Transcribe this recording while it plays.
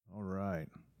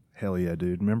Hell yeah,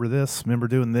 dude. Remember this? Remember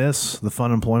doing this? The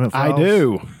Fun Employment Files? I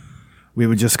do. We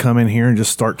would just come in here and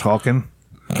just start talking.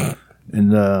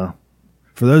 And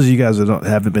for those of you guys that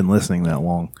haven't been listening that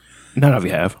long, None of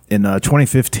you have. in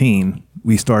 2015,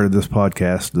 we started this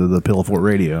podcast, the Pillow Fort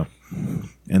Radio.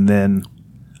 And then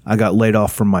I got laid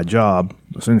off from my job,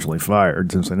 essentially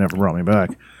fired since they never brought me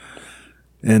back.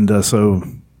 And so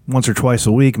once or twice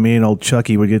a week, me and old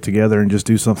Chucky would get together and just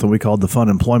do something we called the Fun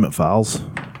Employment Files.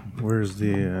 Where's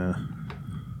the...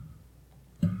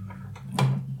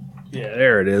 Yeah,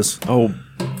 there it is. Oh,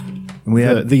 And we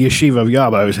had the Yeshiva of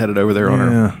Yaba is headed over there on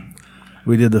her. Yeah,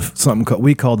 we did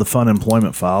we called the Fun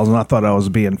Employment Files, and I thought I was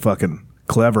being fucking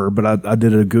clever, but I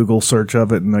did a Google search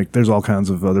of it, and like there's all kinds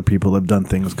of other people that have done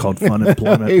things called Fun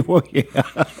Employment. Hey, well, yeah.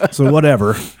 So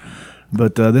whatever.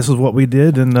 But this is what we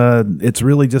did, and it's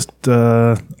really just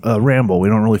a ramble. We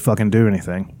don't really fucking do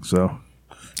anything, so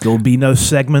there'll be no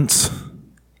segments.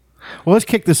 Well, let's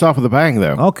kick this off with a bang,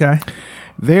 though. Okay.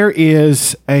 There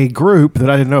is a group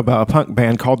that I didn't know about, a punk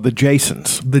band called the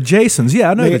Jasons. The Jasons, yeah,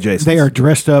 I know the Jasons. They are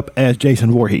dressed up as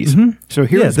Jason Voorhees. Mm-hmm. So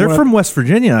here's they're from West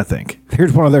Virginia, I think.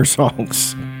 Here's one of their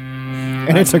songs,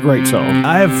 and it's a great song.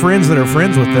 I have friends that are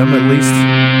friends with them, at least.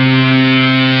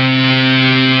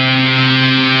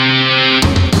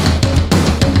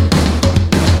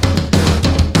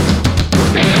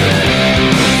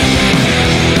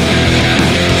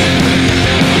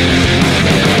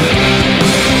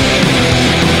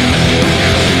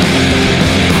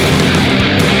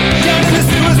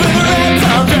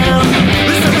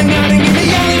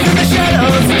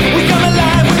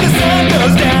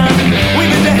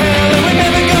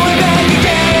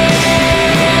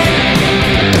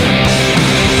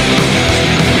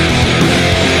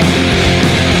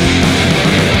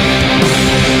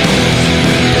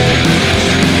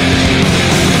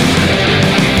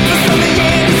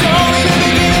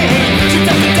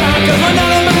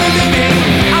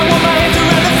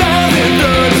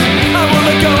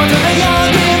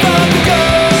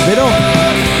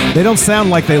 They don't sound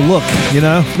like they look, you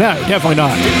know? No, definitely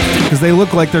not. Because they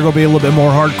look like they're going to be a little bit more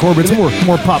hardcore, but it's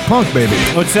more pop punk, baby.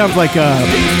 Well, it sounds like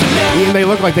they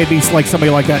look like they'd be like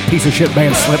somebody like that piece of shit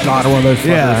band Slipknot or one of those.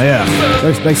 Yeah.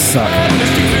 They suck.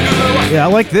 Yeah, I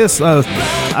like this.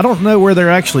 I don't know where they're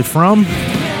actually from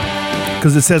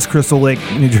because it says Crystal Lake,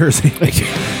 New Jersey.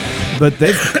 But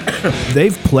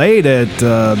they've played at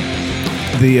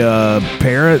the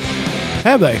Parrot.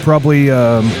 Have they? Probably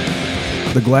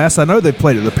the Glass. I know they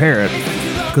played at the Parrot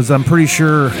because I'm pretty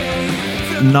sure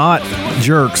not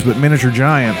Jerks, but Miniature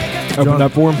Giant Opened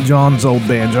up for him? John's old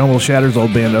band, John Will Shatter's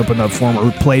old band opened up for him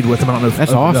or played with him. I don't know if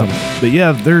that's awesome. But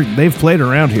yeah, they've played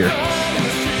around here.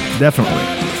 Definitely.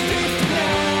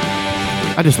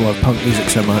 I just love punk music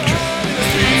so much.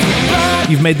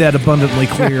 You've made that abundantly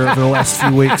clear over the last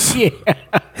few weeks. Yeah.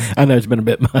 I know it's been a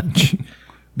bit much.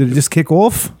 Did it just kick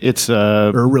off? It's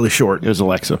or really short? It was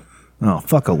Alexa. Oh,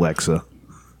 fuck Alexa.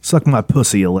 Suck my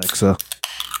pussy, Alexa.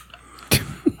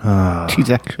 She's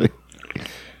actually...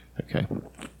 Okay.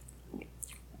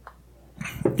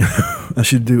 I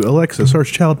should do Alexa,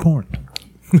 search child porn.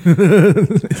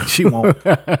 She won't.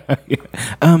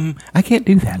 I can't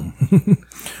do that.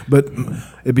 But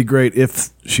it'd be great if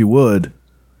she would,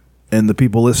 and the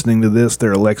people listening to this,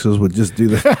 their Alexas would just do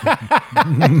that.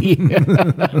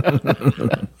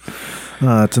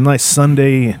 It's a nice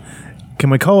Sunday. Can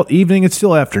we call it evening? It's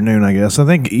still afternoon, I guess. I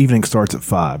think evening starts at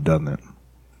 5, doesn't it?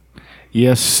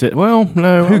 Yes. No.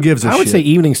 Who gives a shit? I would say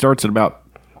evening starts at about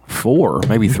 4,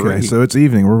 maybe 3. Okay, so it's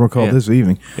evening. We're going to call this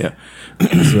evening. Yeah.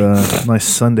 It's a nice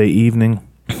Sunday evening.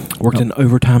 Worked an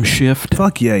overtime shift.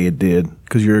 Fuck yeah, you did,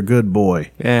 because you're a good boy.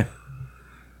 Yeah.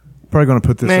 Probably going to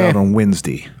put this out on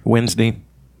Wednesday.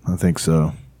 I think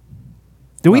so.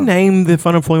 Do we name the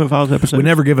Fun Employment Files episode? We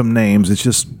never give them names. It's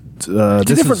just...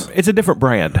 it's a different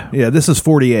brand. Yeah, this is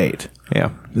 48.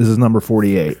 Yeah. This is number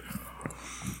 48.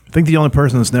 I think the only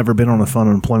person that's never been on the Fun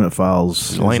Employment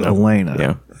Files is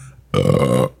Elena.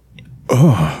 Yeah.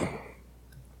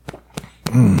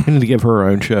 We need to give her her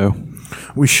own show.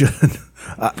 We should.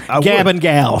 Gab and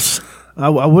Gals. I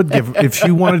would give, if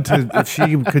she wanted to, if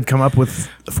she could come up with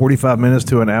 45 minutes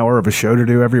to an hour of a show to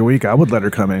do every week, I would let her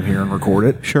come in here and record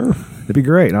it. Sure. It'd be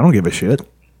great. I don't give a shit.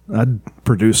 I'd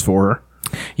produce for her.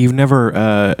 You've never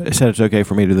said it's okay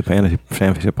for me to do the fantasy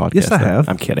podcast. Yes, I have.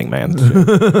 I'm kidding, man.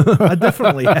 I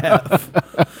definitely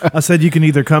have. I said you can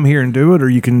either come here and do it, or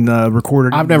you can record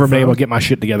it. I've never been able to get my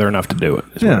shit together enough to do it.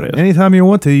 Yeah, anytime you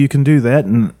want to, you can do that,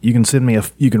 and you can send me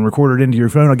you can record it into your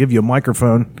phone. I'll give you a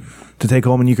microphone to take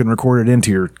home, and you can record it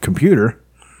into your computer,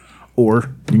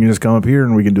 or you can just come up here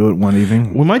and we can do it one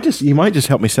evening. You might just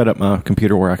help me set up my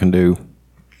computer where I can do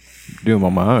do them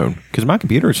on my own because my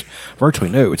computer's virtually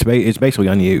new. It's basically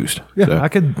unused. Yeah, So. I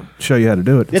could show you how to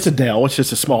do it. It's a Dell. It's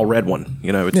just a small red one.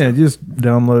 It's Just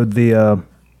download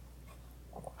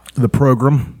the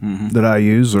program that I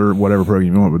use or whatever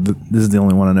program you want. But this is the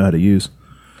only one I know how to use.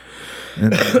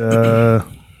 And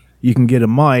you can get a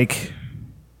mic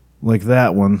like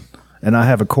that one, and I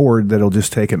have a cord that'll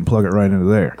just take it and plug it right into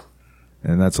there,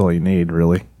 and that's all you need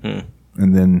really.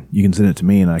 And then you can send it to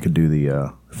me, and I could do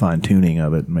the fine tuning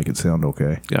of it and make it sound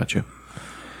okay. Gotcha.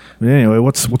 But anyway,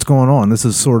 what's going on? This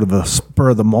is sort of a spur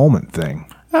of the moment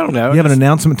thing. I don't know. You have an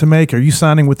announcement to make? Are you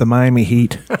signing with the Miami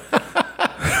Heat?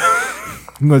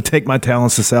 I'm going to take my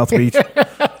talents to South Beach.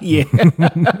 Yeah.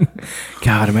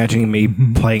 God, imagining me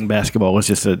playing basketball was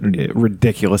just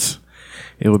ridiculous.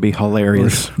 It would be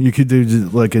hilarious. You could do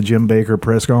like a Jim Baker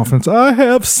press conference. I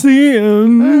have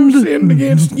sinned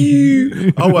against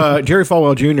you. Jerry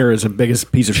Falwell Jr. is the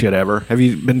biggest piece of shit ever. Have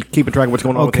you been keeping track of what's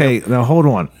going on? Okay, with him? now hold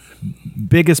on.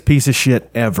 Biggest piece of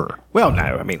shit ever. Well, no,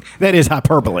 I mean that is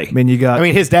hyperbole. I mean, you got. I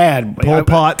mean, his dad, Pol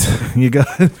Pot. You got.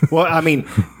 Well, I mean,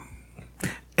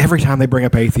 every time they bring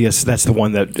up atheists, that's the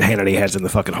one that Hannity has in the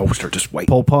fucking holster. Just wait.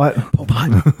 Pol Pot. Pol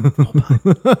Pot. Pol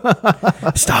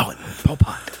Pot. Stalin. Pol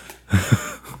Pot.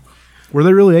 Were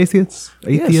they really atheists?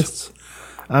 Yes.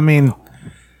 I mean,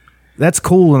 that's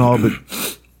cool and all, but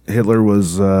Hitler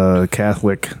was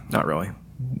Catholic. Not really.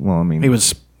 Well, I mean, he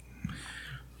was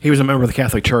a member of the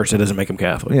Catholic Church. That doesn't make him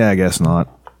Catholic. Yeah, I guess not.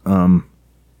 I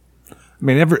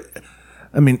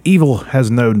mean, evil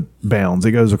has no bounds.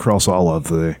 It goes across all of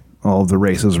the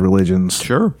races, religions,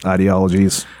 Sure.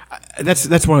 ideologies.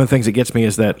 That's one of the things that gets me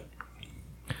is that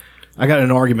I got in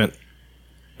an argument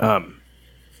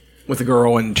with a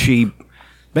girl, and she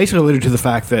basically alluded to the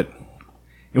fact that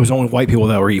it was only white people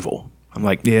that were evil. I'm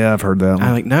like, yeah, I've heard that one.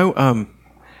 I'm like, no,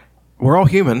 we're all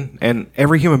human, and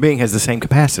every human being has the same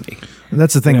capacity. And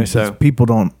that's the thing. Some so people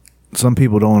don't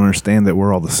understand that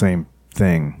we're all the same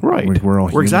thing. Right. We're all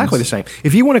humans. exactly the same.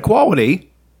 If you want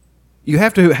equality, you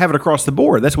have to have it across the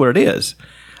board. That's what it is.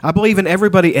 I believe in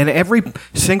everybody and every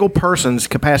single person's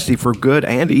capacity for good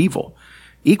and evil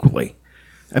equally.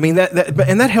 I mean,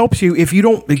 that helps you if you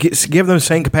don't give them the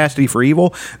same capacity for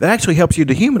evil. That actually helps you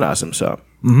dehumanize them some.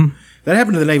 Mm-hmm. That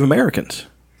happened to the Native Americans.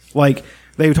 Like,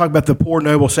 they talk about the poor,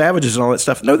 noble savages and all that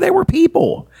stuff. No, they were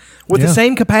people with the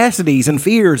same capacities and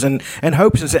fears and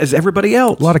hopes as everybody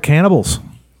else. A lot of cannibals.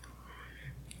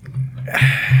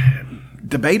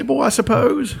 Debatable, I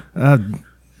suppose.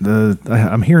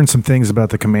 I'm hearing some things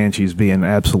about the Comanches being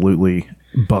absolutely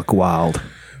buck wild.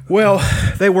 Well,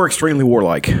 they were extremely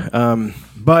warlike.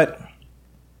 But,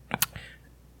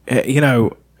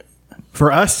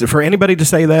 for anybody to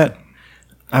say that,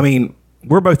 I mean,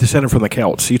 we're both descended from the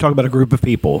Celts. So you talk about a group of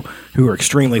people who are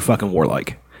extremely fucking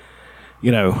warlike.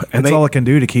 And that's all it can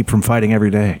do to keep from fighting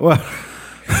every day. Well,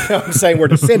 I'm saying we're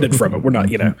descended from it. We're not,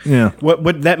 Yeah.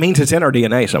 What that means, it's in our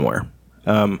DNA somewhere.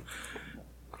 The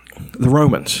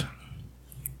Romans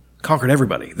conquered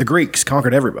everybody. The Greeks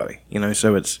conquered everybody.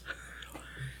 So it's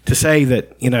to say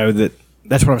that,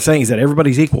 that's what I'm saying is that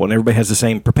everybody's equal and everybody has the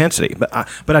same propensity.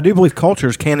 But I do believe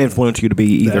cultures can influence you to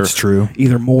be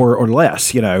either more or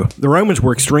less. The Romans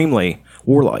were extremely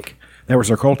warlike. That was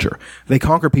their culture. They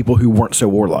conquered people who weren't so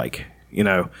warlike.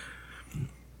 There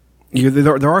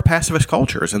are pacifist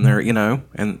cultures, and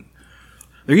and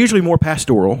they're usually more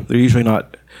pastoral. They're usually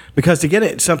not, because to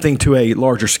get something to a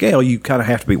larger scale, you kind of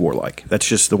have to be warlike. That's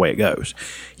just the way it goes.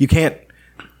 You can't,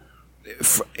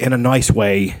 in a nice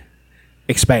way,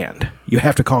 expand. You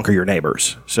have to conquer your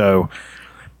neighbors. So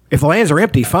if the lands are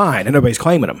empty, fine, and nobody's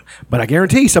claiming them. But I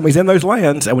guarantee somebody's in those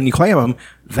lands, and when you claim them,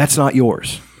 that's not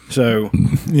yours. So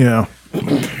yeah.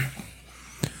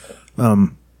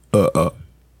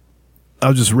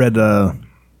 I've just read, not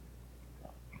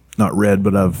read,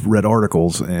 but I've read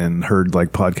articles and heard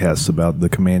like podcasts about the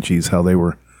Comanches, how they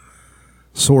were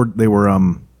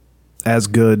as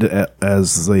good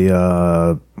as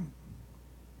the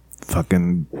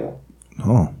fucking.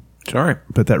 Oh, sorry.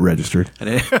 But that registered.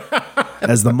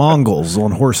 As the Mongols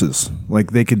on horses.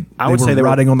 Like they were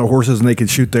riding on their horses and they could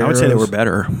shoot their arrows. I would say they were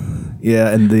better. Yeah,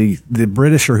 and the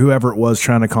British or whoever it was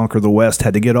trying to conquer the West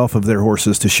had to get off of their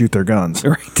horses to shoot their guns.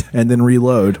 Right. And then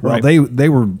reload. Well, they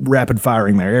were rapid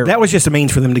firing their arrows. That was just a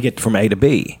means for them to get from A to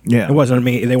B. Yeah. It wasn't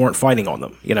they weren't fighting on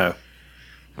them,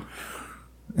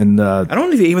 And I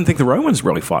don't even think the Romans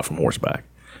really fought from horseback.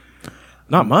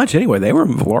 Not much anyway. They were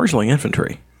largely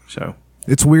infantry. So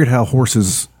it's weird how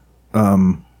horses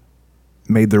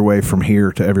made their way from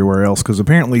here to everywhere else, because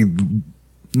apparently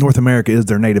North America is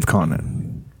their native continent.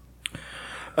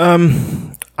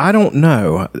 I don't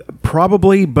know.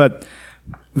 Probably, but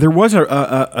There was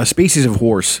a species of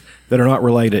horse that are not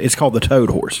related. It's called the toad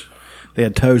horse. They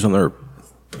had toes on their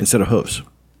instead of hooves.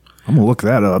 I'm gonna look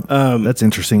that up. That's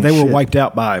interesting. They were shit. wiped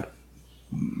out by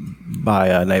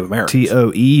Native Americans.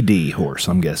 TOED horse.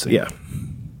 I'm guessing. Yeah,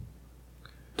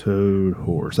 Toad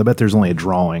horse. I bet there's only a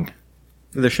drawing.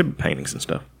 there should be paintings and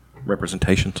stuff,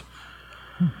 representations.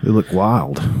 They look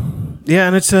wild. Yeah,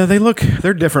 and it's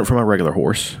they're different from a regular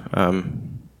horse.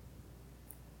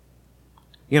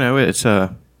 It's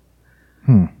South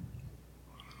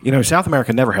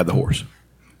America never had the horse.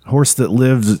 Horse that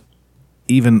lived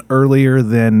even earlier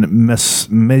than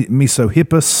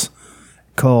Mesohippus,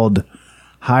 called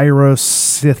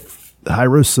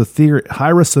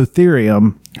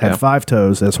Hyracotherium, had 5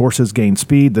 toes. As horses gained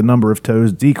speed, the number of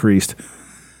toes decreased.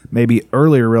 Maybe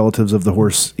earlier relatives of the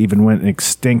horse even went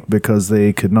extinct because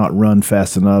they could not run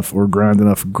fast enough or grind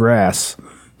enough grass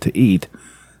to eat.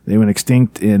 They went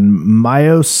extinct in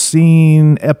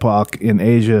Miocene epoch in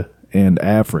Asia and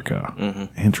Africa.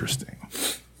 Mm-hmm. Interesting.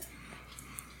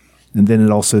 And then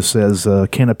it also says,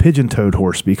 can a pigeon-toed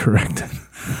horse be corrected?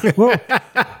 Well,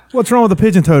 what's wrong with a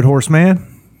pigeon-toed horse, man?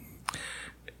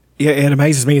 Yeah, it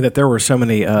amazes me that there were so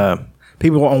many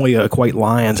people only equate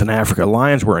lions in Africa.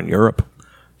 Lions were in Europe.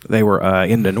 They were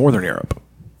into Northern Europe.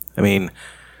 I mean,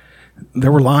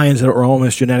 there were lions that were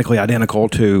almost genetically identical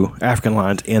to African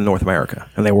lions in North America,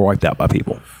 and they were wiped out by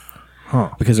people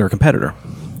because they're a competitor.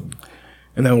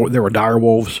 And then there were dire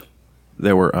wolves.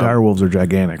 There were dire wolves are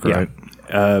gigantic, right?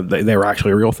 Yeah. They were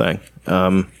actually a real thing.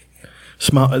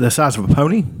 Small, the size of a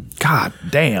pony. God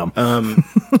damn.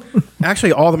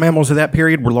 Actually, all the mammals of that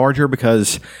period were larger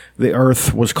because the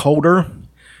Earth was colder.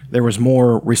 There was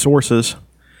more resources.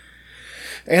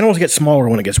 Animals get smaller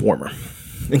when it gets warmer,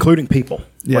 including people.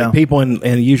 Yeah. Like people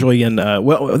and usually in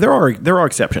there are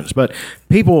exceptions, but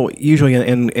people usually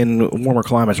in warmer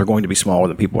climates are going to be smaller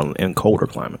than people in colder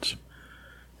climates.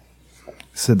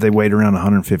 Said they weighed around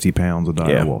 150 pounds, a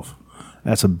dire wolf.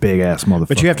 That's a big ass motherfucker.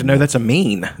 But you have to know that's a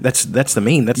mean. That's the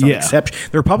mean. That's not exception.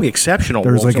 There are probably exceptional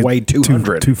wolves that weighed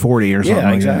 200. 240 or something.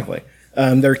 Yeah, exactly.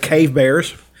 There are cave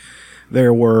bears.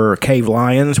 There were cave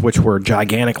lions, which were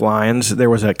gigantic lions. There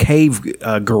was a cave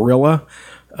gorilla.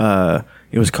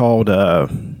 It was called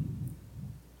something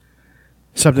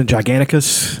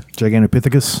Giganticus.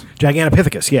 Gigantopithecus?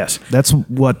 Gigantopithecus, yes. That's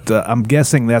what, I'm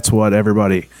guessing that's what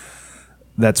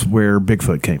that's where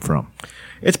Bigfoot came from.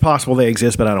 It's possible they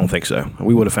exist, but I don't think so.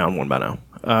 We would have found one by now.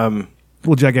 Well,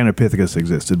 Gigantopithecus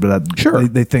existed, but sure.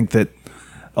 they think that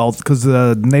because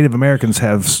the Native Americans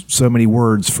have so many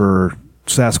words for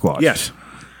Sasquatch. Yes.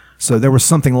 So there was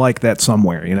something like that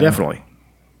somewhere, you know? Definitely.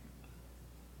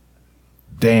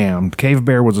 Damn. Cave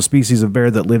bear was a species of bear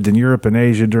that lived in Europe and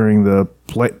Asia during the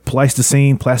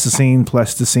Pleistocene,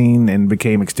 and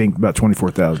became extinct about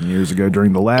 24,000 years ago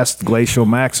during the last glacial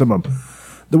maximum.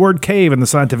 The word cave and the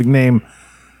scientific name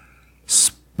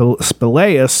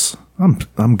Spelaeus,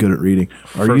 I'm good at reading,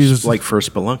 are used like for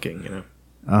spelunking, you know.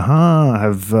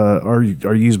 Are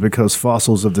used because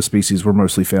fossils of the species were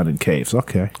mostly found in caves.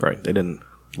 Okay. Right. They didn't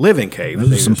live in caves.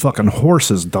 Those are some fucking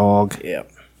horses, dog. Yeah.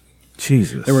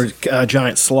 Jesus. There were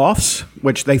giant sloths,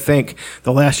 which they think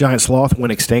the last giant sloth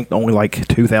went extinct only like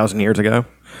 2,000 years ago.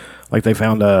 Like they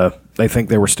found, they think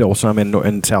there were still some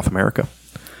in South America.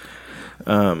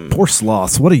 Poor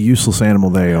sloths. What a useless animal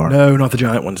they are. No, not the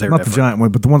giant ones. Not the giant one,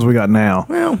 but the ones we got now.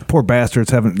 Well, poor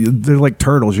bastards they're like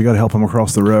turtles. You got to help them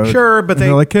across the road. Sure, but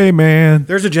they're like, hey, man.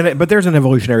 There's an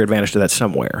evolutionary advantage to that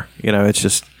somewhere. You know, it's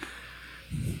just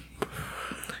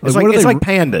it's like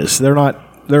pandas.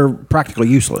 They're practically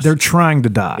useless. They're trying to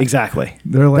die. Exactly.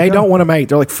 They're like, they don't want to mate.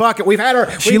 They're like, fuck it. We've had a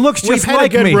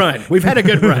good run. We've had a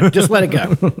good run. Just let it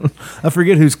go. I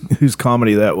forget whose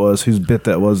comedy that was, whose bit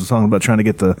that was, talking about trying to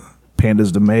get the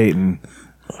pandas to mate, and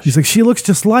she's like, she looks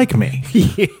just like me.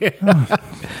 Yeah. Oh.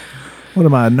 What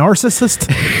am I, a narcissist?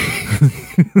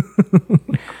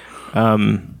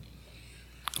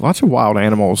 Lots of wild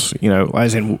animals, you know,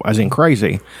 as in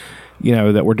crazy, you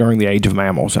know, that were during the age of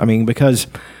mammals. I mean, because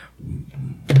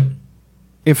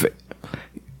if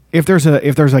there's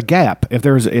a gap, if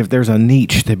there's a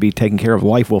niche to be taken care of,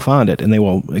 life will find it and they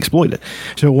will exploit it.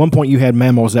 So at one point you had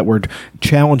mammals that were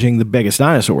challenging the biggest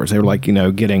dinosaurs. They were like, you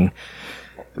know,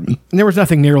 there was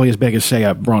nothing nearly as big as, say,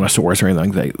 a brontosaurus or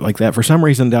anything like that. For some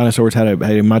reason, dinosaurs had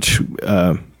a much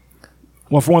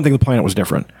well, for one thing, the planet was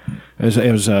different.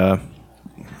 It was I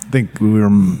think we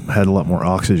had a lot more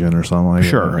oxygen or something like that.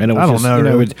 Sure, and I don't know. You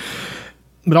know,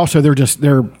 but also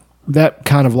they're that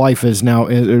kind of life is now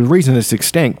the reason it's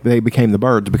extinct. They became the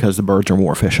birds because the birds are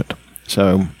more efficient.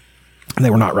 So they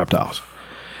were not reptiles.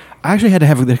 I actually had to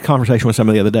have this conversation with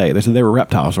somebody the other day. They said they were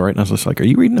reptiles, right? And I was just like, are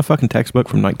you reading a fucking textbook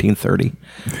from 1930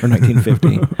 or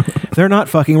 1950? They're not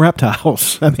fucking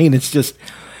reptiles. I mean, it's just,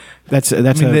 they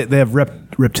have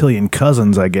reptilian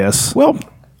cousins, I guess. Well,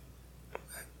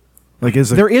 like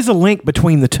there is a link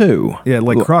between the two. Yeah,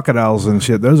 like crocodiles and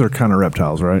shit. Those are kind of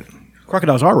reptiles, right?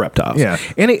 Crocodiles are reptiles. Yeah.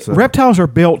 Reptiles are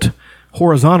built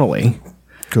horizontally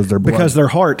because their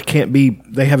heart can't be,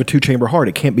 they have a 2-chamber heart.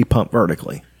 It can't be pumped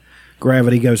vertically.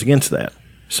 Gravity goes against that.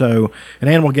 So an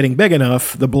animal getting big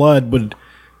enough, the blood would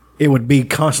be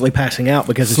constantly passing out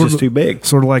because it's just too big.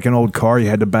 Sort of like an old car, you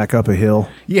had to back up a hill.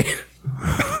 Yeah.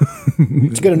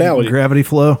 It's a good analogy. Gravity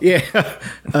flow. Yeah.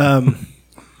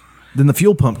 Then the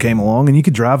fuel pump came along and you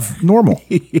could drive normal.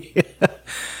 Yeah.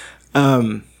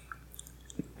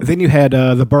 Then you had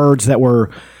the birds that were,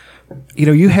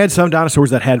 you had some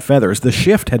dinosaurs that had feathers. The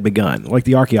shift had begun, like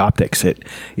the Archaeopteryx.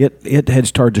 It had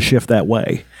started to shift that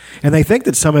way. And they think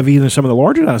that some of the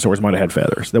larger dinosaurs might have had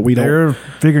feathers that we don't. They're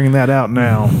figuring that out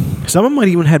now. Some of them might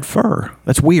even had fur.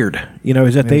 That's weird.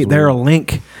 Is that they're a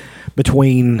link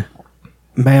between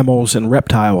mammals and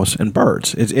reptiles and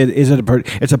birds.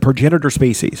 It's a progenitor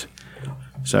species.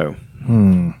 So.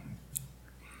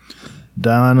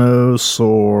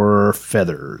 Dinosaur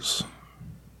feathers.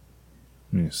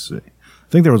 Let me see. I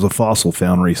think there was a fossil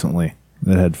found recently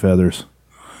that had feathers.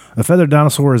 A feathered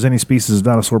dinosaur is any species of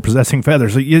dinosaur possessing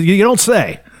feathers. You don't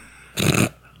say.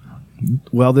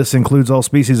 Well, this includes all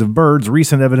species of birds.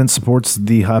 Recent evidence supports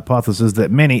the hypothesis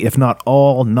that many, if not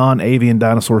all, non-avian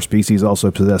dinosaur species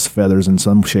also possess feathers in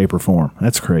some shape or form.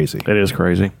 That's crazy. It is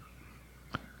crazy.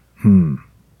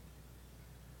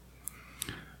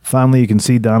 Finally, you can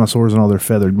see dinosaurs in all their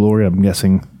feathered glory. I'm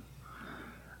guessing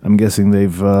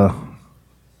they've done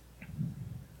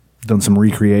some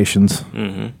recreations.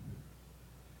 Mm-hmm.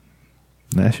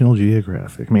 National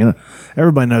Geographic. I mean,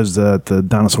 everybody knows that the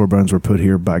dinosaur bones were put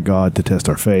here by God to test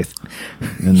our faith.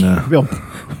 And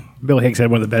Bill Hicks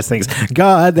had one of the best things.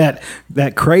 God,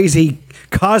 that crazy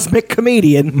cosmic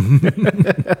comedian.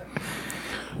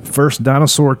 First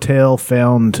dinosaur tail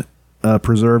found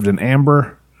preserved in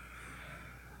amber.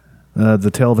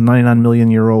 The tail of a 99 million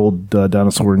year old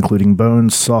dinosaur, including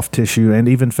bones, soft tissue, and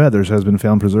even feathers, has been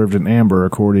found preserved in amber,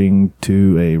 according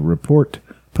to a report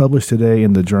published today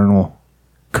in the journal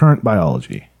Current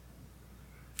Biology.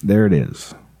 There it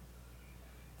is.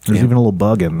 There's even a little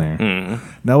bug in there. Mm-hmm.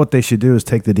 Now what they should do is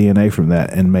take the DNA from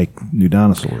that and make new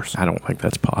dinosaurs. I don't think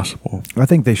that's possible. I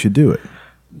think they should do it.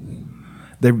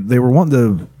 They were wanting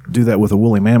to do that with a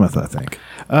woolly mammoth, I think.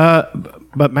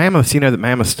 But mammoths, that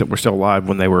mammoths were still alive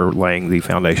when they were laying the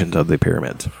foundations of the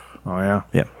pyramids. Oh, yeah?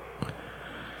 Yeah.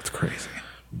 It's crazy.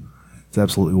 It's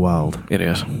absolutely wild. It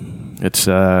is. It's,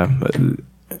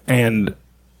 and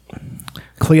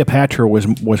Cleopatra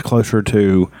was closer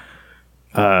to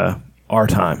our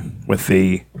time with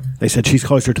they said she's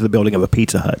closer to the building of a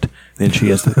Pizza Hut than she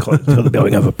is to the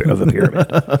building of a pyramid.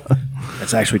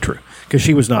 That's actually true. Because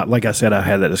she was not, like I said, I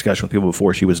had that discussion with people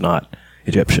before, she was not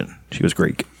Egyptian. She was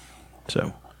Greek.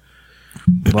 So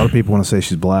a lot of people want to say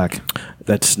she's black.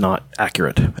 That's not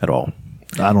accurate at all.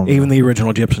 I don't know. Even the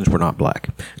original Egyptians were not black.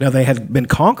 Now they had been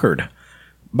conquered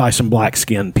by some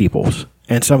black-skinned peoples,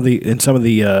 and some of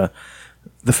the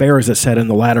pharaohs that sat in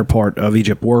the latter part of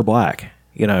Egypt were black.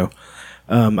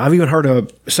 I've even heard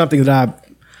of something that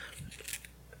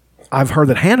I've heard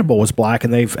that Hannibal was black,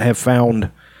 and they have found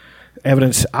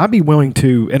evidence. I'd be willing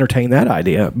to entertain that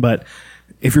idea, but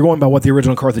if you're going by what the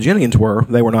original Carthaginians were,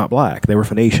 they were not black. They were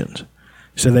Phoenicians.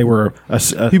 So they were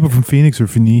people from Phoenix are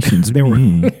Phoenicians. They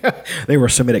were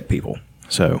Semitic people.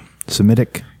 So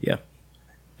Semitic, yeah,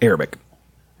 Arabic,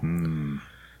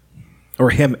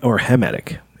 or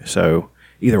Hamitic. So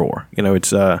either or.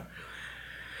 It's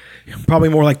probably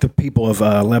more like the people of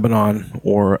Lebanon,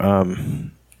 or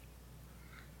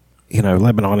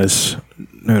Lebanon is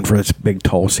known for its big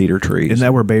tall cedar trees. Isn't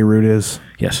that where Beirut is?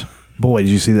 Yes. Boy, did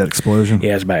you see that explosion?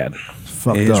 Yeah, it's bad.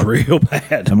 It's real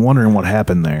bad. I'm wondering what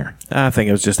happened there. I think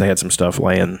it was just they had some stuff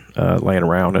laying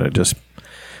around, and it just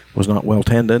was not well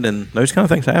tended, and those kind of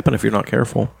things happen if you're not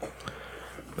careful.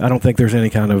 I don't think there's any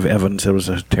kind of evidence it was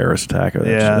a terrorist attack.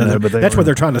 But that's what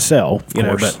they're trying to sell,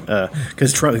 course. But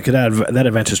because Trump that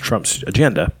advances Trump's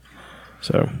agenda.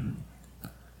 So,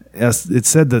 yes, it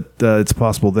said that it's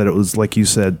possible that it was, like you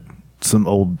said, some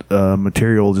old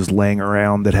material just laying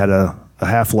around that had a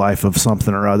half-life of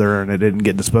something or other, and it didn't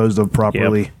get disposed of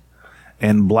properly. Yep.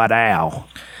 And bladow,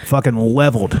 fucking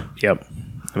leveled. Yep.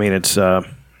 I mean, it's. You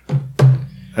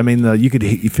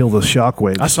feel the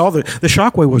shockwave. I saw the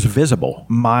shockwave was visible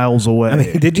miles away. I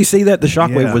mean, did you see that? The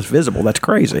shockwave was visible. That's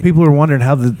crazy. People are wondering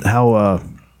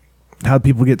how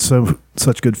people get so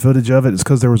such good footage of it is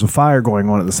because there was a fire going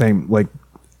on at the same, like,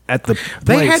 at the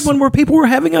They place. had one where people were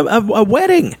having a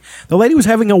wedding. The lady was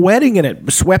having a wedding and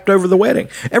it swept over the wedding.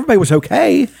 Everybody was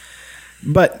okay.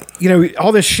 But,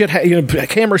 all this shit,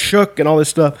 camera shook and all this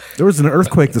stuff. There was an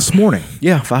earthquake this morning.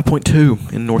 Yeah,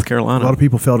 5.2 in North Carolina. A lot of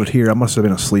people felt it here. I must have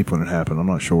been asleep when it happened. I'm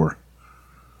not sure.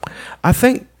 I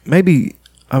think maybe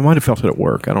I might have felt it at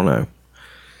work. I don't know.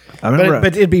 I remember,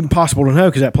 But it'd be impossible to know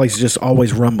because that place is just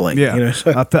always rumbling. yeah,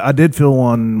 So. I did feel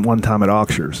one time at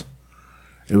Oxshires.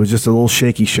 It was just a little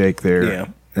shaky shake there. Yeah.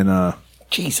 And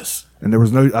Jesus. there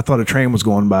was no. I thought a train was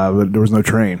going by, but there was no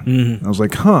train. Mm-hmm. I was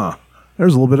like, huh.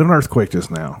 There's a little bit of an earthquake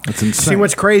just now. That's insane. See,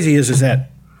 what's crazy is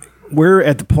that we're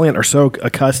at the plant are so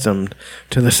accustomed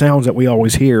to the sounds that we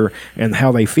always hear and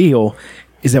how they feel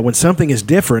is that when something is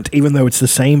different, even though it's the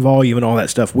same volume and all that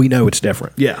stuff, we know it's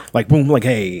different. Yeah. Like, boom, like,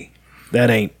 hey,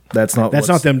 that's not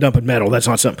what's- them dumping metal. That's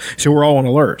not something. So we're all on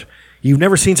alert. You've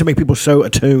never seen so many people so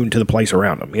attuned to the place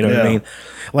around them. You know what I Yeah. mean?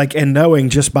 Like, and knowing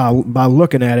just by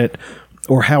looking at it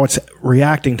or how it's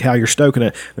reacting to how you're stoking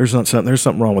it, there's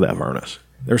something wrong with that furnace.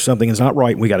 There's something that's not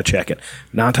right. We got to check it.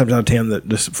 9 times out of 10,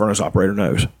 this furnace operator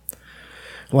knows.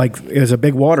 Like, it was a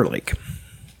big water leak.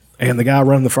 And the guy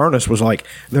running the furnace was like,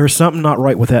 there's something not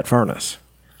right with that furnace.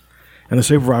 And the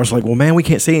supervisor was like, well, man, we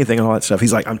can't see anything and all that stuff.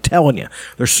 He's like, I'm telling you,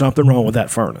 there's something wrong with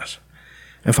that furnace.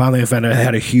 And finally, I found out it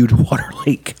had a huge water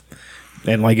leak.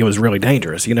 And, like, it was really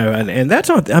dangerous, And that's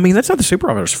not the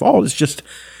supervisor's fault. It's just,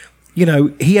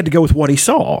 he had to go with what he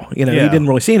saw. He didn't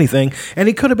really see anything. And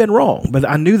he could have been wrong. But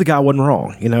I knew the guy wasn't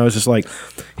wrong. It's just like,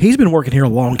 he's been working here a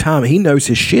long time. He knows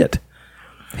his shit.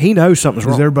 He knows something's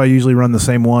wrong. Does everybody usually run the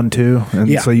same one too? And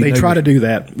Yeah, they try to do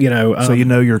that. So you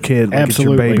know your kid, like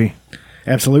absolutely. it's your baby.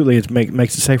 Absolutely, it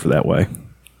makes it safer that way.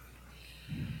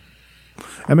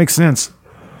 That makes sense.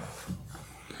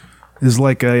 It's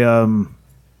like a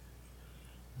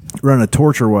run a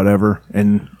torch or whatever,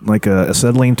 and like a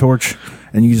acetylene torch,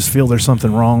 and you just feel there's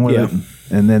something wrong with Yeah. it,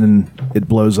 and then it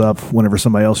blows up whenever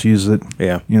somebody else uses it.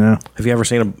 Yeah. Have you ever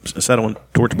seen a acetylene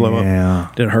torch blow Yeah.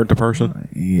 up? Did it hurt the person?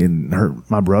 It hurt.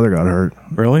 My brother got hurt.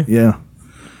 Really? Yeah,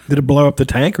 Did it blow up the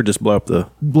tank or just blow up the?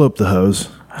 blew up the hose.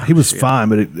 He was fine,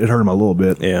 but it hurt him a little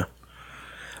bit. Yeah.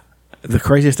 The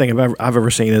craziest thing I've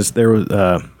ever seen is there was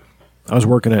I was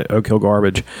working at Oak Hill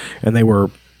Garbage, and they were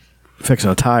fixing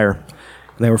a tire,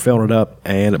 and they were filling it up,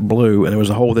 and it blew, and there was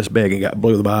a hole this big,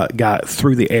 and got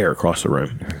through the air across the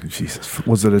room. Jesus,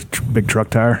 was it a big truck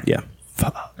tire? Yeah.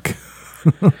 Fuck.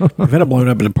 If it had blown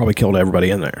up, it probably killed everybody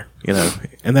in there,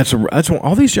 And that's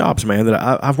all these jobs, man.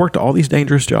 That I've worked all these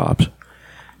dangerous jobs,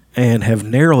 and have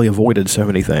narrowly avoided so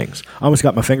many things. I almost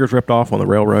got my fingers ripped off on the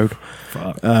railroad.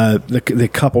 Fuck. They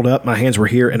coupled up. My hands were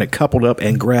here, and it coupled up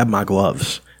and grabbed my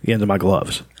gloves, the end of my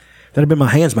gloves. That had been my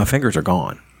hands. My fingers are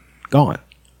gone. Gone.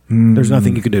 There's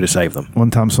nothing you can do to save them. One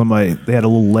time, they had a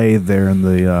little lathe there in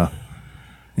the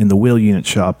wheel unit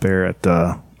shop there at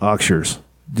Oxshires.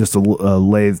 Just a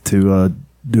lathe to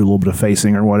do a little bit of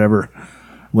facing or whatever,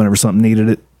 whenever something needed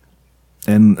it.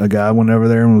 And a guy went over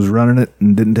there and was running it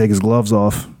and didn't take his gloves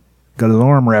off. Got his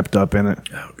arm wrapped up in it.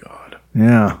 Oh, God.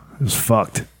 Yeah, it was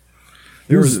fucked.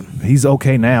 He's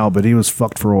okay now, but he was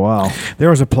fucked for a while. There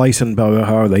was a place in Bellevue,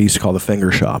 Ohio they used to call the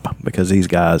Finger Shop because these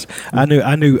guys, I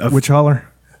knew of Which holler?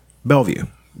 Bellevue,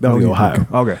 Ohio.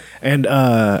 Okay. And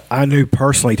I knew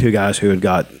personally 2 guys who had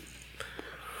got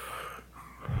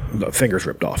the fingers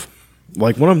ripped off.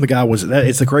 Like, one of them, the guy was,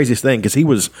 it's the craziest thing because he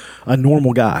was a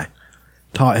normal guy.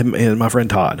 Todd and my friend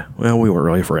Todd. Well, we weren't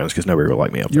really friends because nobody really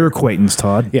liked me up there. Your acquaintance,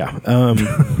 Todd. Yeah.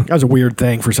 That was a weird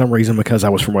thing for some reason because I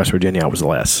was from West Virginia. I was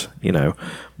less,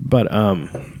 But,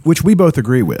 Which we both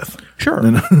agree with. sure.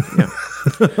 Yeah.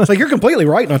 It's like, you're completely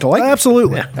right not to like me.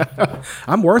 Absolutely.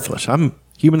 I'm worthless. I'm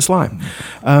human slime.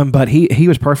 But he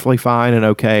was perfectly fine and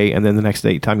okay. And then the next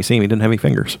time you see him, he didn't have any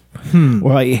fingers.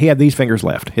 Well, he had these fingers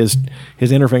left. His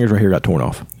inner fingers right here got torn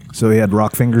off. So he had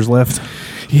rock fingers left.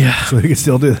 Yeah. So he could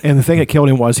still do it. And the thing that killed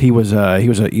him was he'd race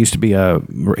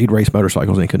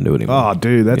motorcycles and he couldn't do it anymore. Oh,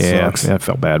 dude, that sucks. Yeah, I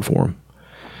felt bad for him.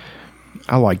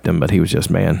 I liked him, but he was just,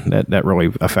 man, that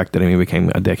really affected him. He became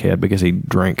a dickhead because he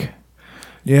drank.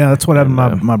 Yeah, that's what happened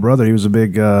to my brother. He was a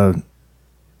big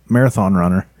marathon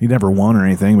runner. He never won or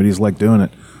anything, but he's liked doing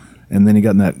it. And then he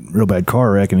got in that real bad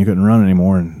car wreck and he couldn't run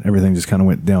anymore, and everything just kind of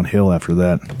went downhill after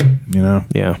that,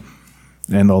 Yeah.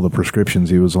 And all the prescriptions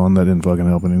he was on, that didn't fucking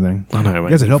help anything. I know. I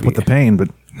guess it helped with the pain, but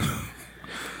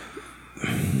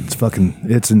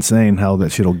it's insane how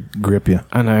that shit'll grip you.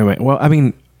 I know, man. Well, I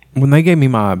mean, when they gave me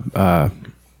my, when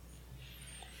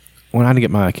I had to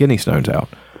get my kidney stones out,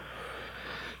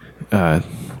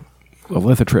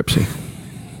 lithotripsy,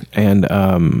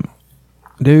 and,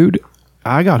 dude,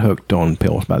 I got hooked on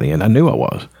pills by the end. I knew I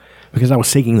was because I was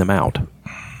seeking them out.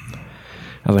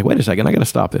 I was like, wait a second, I got to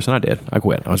stop this. And I did. I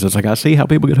quit. I was just like, I see how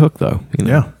people get hooked, though. You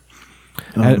know? Yeah.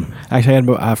 I had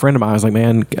a friend of mine. I was like,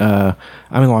 man, I'm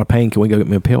in a lot of pain. Can we go get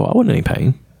me a pill? I wasn't in any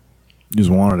pain. You just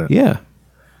wanted it. Yeah.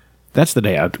 That's the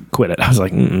day I quit it. I was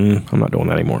like, I'm not doing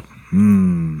that anymore.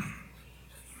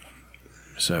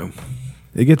 So,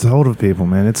 It gets a hold of people,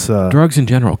 man. It's drugs in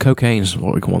general, cocaine is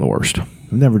one of the worst.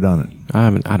 I've never done it.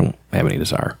 I don't have any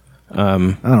desire. I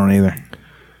don't either.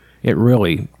 It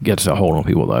really gets a hold on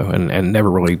people though, and never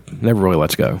really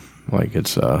lets go. Like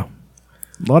it's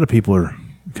A lot of people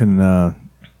can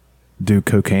do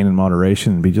cocaine in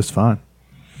moderation and be just fine.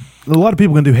 A lot of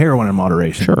people can do heroin in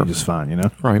moderation and be just fine, you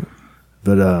know? right.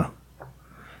 But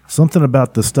something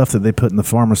about the stuff that they put in the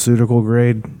pharmaceutical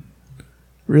grade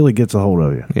really gets a hold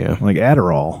of you. Yeah. Like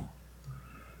Adderall.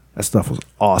 That stuff was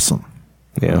awesome.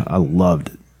 Yeah. I loved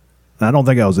it. And I don't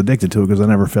think I was addicted to it because I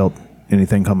never felt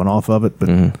anything coming off of it.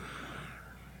 But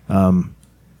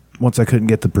once I couldn't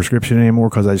get the prescription anymore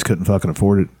because I just couldn't fucking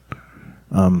afford it,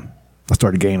 I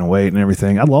started gaining weight and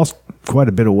everything. I lost quite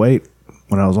a bit of weight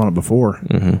when I was on it before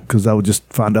because I would just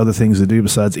find other things to do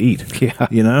besides eat. Yeah.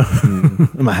 You know?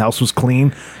 My house was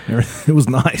clean. It was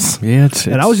nice. Yeah.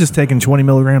 And I was just taking 20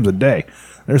 milligrams a day.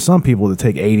 There's some people that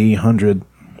take 80, 100.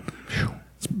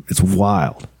 It's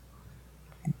wild.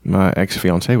 My ex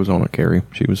fiance was on it, Carrie.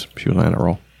 She was on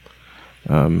Adderall.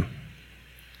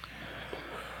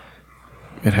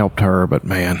 It helped her, but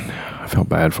man, I felt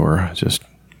bad for her. Just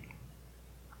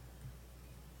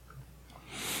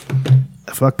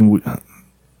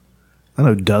I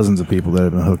know dozens of people that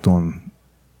have been hooked on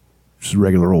just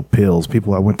regular old pills.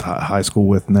 People I went to high school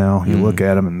with now, you look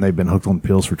at them and they've been hooked on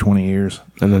pills for 20 years.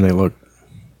 and then they look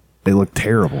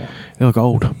terrible.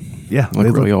 old. Yeah. They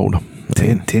look really old.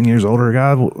 10 years older. A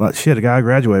guy I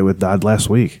graduated with died last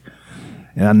week.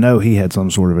 And I know he had some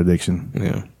sort of addiction.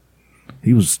 Yeah.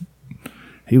 He was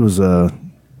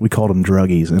we called him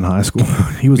druggies in high school.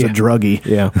 He was a druggie.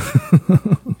 Yeah.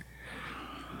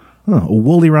 A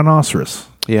woolly rhinoceros.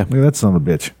 Yeah. Look at that son of a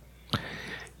bitch.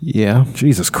 Yeah.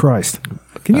 Jesus Christ.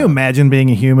 Can you imagine being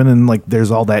a human and like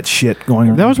there's all that shit going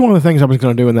on? That was one of the things I was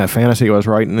going to do in that fantasy I was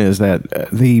writing is that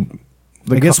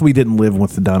I guess we didn't live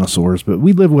with the dinosaurs, but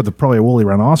we lived with probably a woolly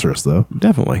rhinoceros, though.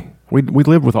 Definitely. We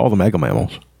lived with all the mega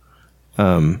mammals.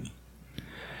 I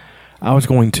was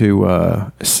going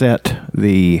to set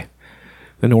the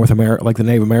North America, like the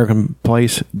Native American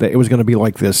place, that it was going to be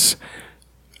like this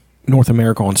North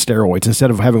America on steroids.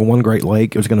 Instead of having one Great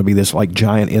Lake, it was going to be this like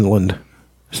giant inland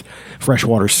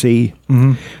freshwater sea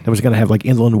that was going to have like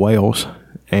inland whales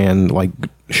and like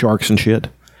sharks and shit.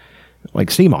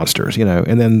 Like sea monsters, you know,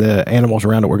 and then the animals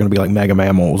around it were going to be like mega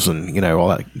mammals and, you know, all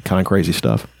that kind of crazy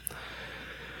stuff.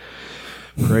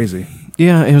 Crazy.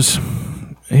 Yeah, it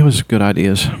was good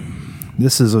ideas.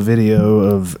 This is a video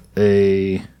of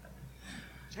a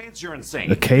You're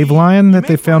insane. A cave lion that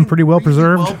they found pretty well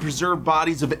preserved? Well-preserved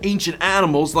bodies of ancient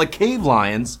animals like cave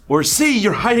lions. Or C,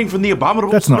 you're hiding from the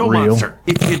abominable That's not snow real. monster.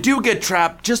 If you do get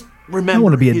trapped, just remember I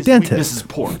wanna be a his dentist. weakness is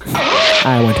pork.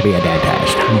 I want to be a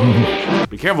dentist.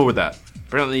 Be careful with that.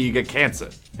 Apparently you get cancer.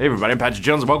 Hey everybody, I'm Patrick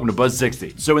Jones and welcome to Buzz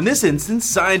 60. So in this instance,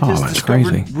 scientists that's discovered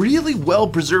crazy. really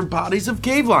well-preserved bodies of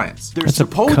cave lions. They're That's a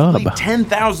supposedly cub.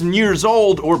 10,000 years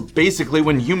old, or basically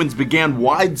when humans began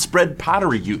widespread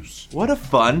pottery use. What a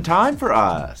fun time for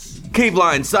us. Cave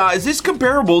lion size is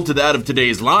comparable to that of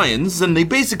today's lions, and they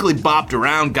basically bopped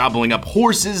around gobbling up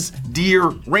horses, deer,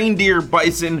 reindeer,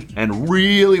 bison, and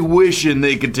really wishing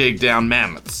they could take down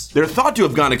mammoths. They're thought to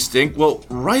have gone extinct, well,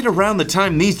 right around the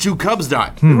time these two cubs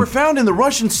died. They were found in the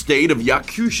Russian state of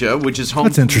Yakutia, which is home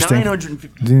That's to interesting.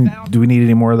 950,000. Do we need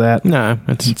any more of that? No,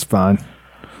 it's It's fine.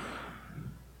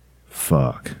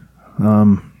 Fuck.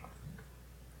 What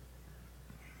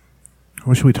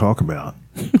should we talk about?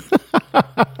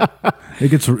 It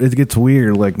gets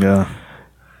weird. Like,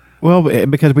 well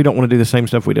because we don't want to do the same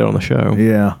stuff we did on the show.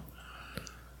 yeah.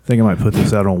 I think I might put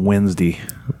this out on Wednesday.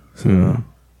 So,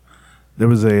 there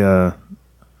was a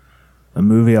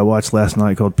movie I watched last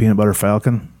night called Peanut Butter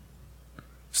Falcon.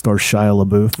 Stars Shia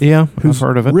LaBeouf. Yeah, Who's I've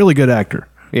heard of it. Really good actor.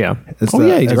 Yeah. It's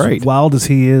yeah, he's as great. wild as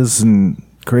he is and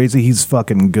crazy, he's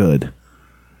fucking good.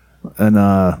 And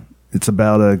it's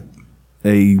about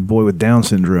a boy with Down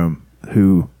syndrome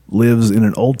who lives in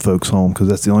an old folks home because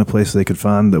that's the only place they could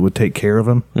find that would take care of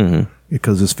him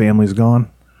because his family's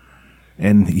gone.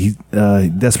 And he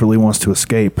desperately wants to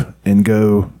escape and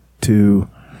go to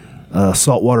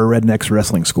Saltwater Rednecks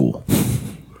Wrestling School,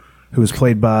 who was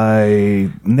played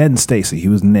by Ned and Stacy. He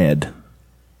was Ned.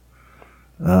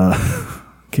 Can't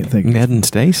think. Ned and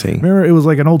Stacy. Remember, it was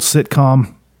like an old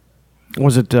sitcom.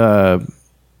 Was it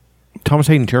Thomas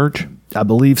Hayden Church? I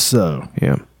believe so.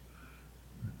 Yeah.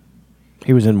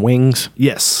 He was in Wings.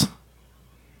 Yes.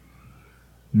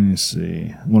 Let me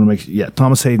see. I want to make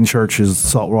Thomas Hayden Church is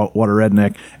Saltwater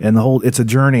Redneck, and it's a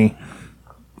journey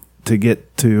to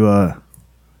get to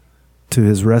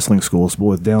his wrestling school. This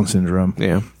boy with Down syndrome.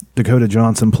 Yeah. Dakota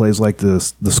Johnson plays like the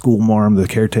school marm, the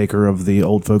caretaker of the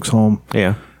old folks home.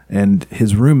 Yeah. And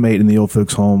his roommate in the old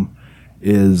folks home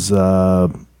is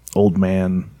old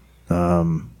man.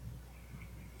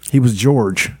 He was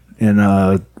George in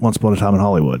Once Upon a Time in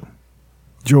Hollywood.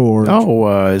 George.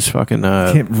 His fucking...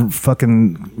 Can't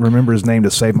fucking remember his name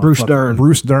to save my Bruce Dern.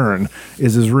 Bruce Dern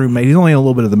is his roommate. He's only in a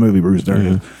little bit of the movie, Bruce Dern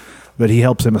is. But he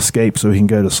helps him escape so he can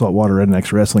go to Saltwater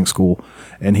Redneck's wrestling school.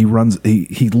 And he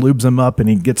lubes him up and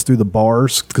he gets through the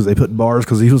bars because they put bars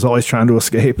because he was always trying to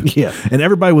escape. Yeah. And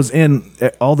everybody was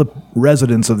all the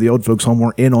residents of the old folks home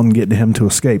were in on getting him to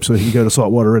escape so he could go to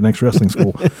Saltwater Redneck's wrestling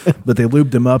school. But they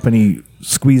lubed him up and he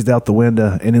squeezed out the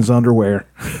window in his underwear.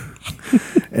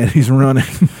 And he's running.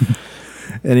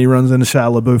 And he runs into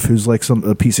Shia LaBeouf, who's like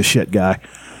a piece of shit guy.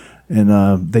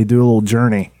 And they do a little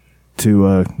journey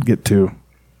to get to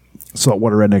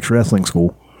Saltwater Redneck's wrestling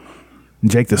school. And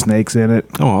Jake the Snake's in it.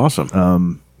 Oh,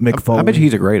 awesome. Mick Foley. I bet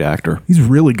he's a great actor. He's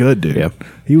really good, dude. Yeah.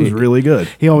 He was really good.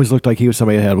 He always looked like he was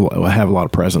somebody that have a lot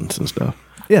of presence and stuff.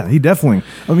 Yeah, he definitely.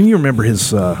 I mean, you remember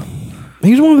his...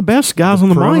 He's one of the best guys on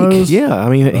the promos? mic. Yeah, I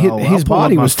mean, his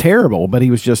body was terrible, but he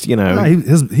was just, he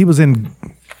was in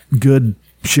good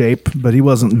shape, but he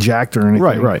wasn't jacked or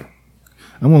anything. Right.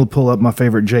 I'm going to pull up my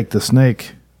favorite Jake the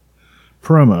Snake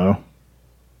promo.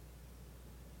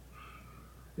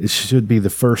 It should be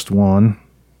the first one.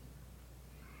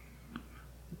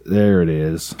 There it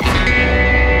is.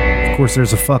 Of course,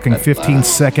 there's a fucking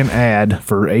 15-second ad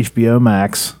for HBO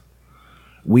Max.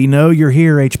 We know you're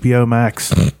here, HBO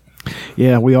Max.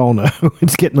 Yeah, we all know.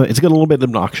 It's getting a little bit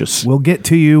obnoxious. We'll get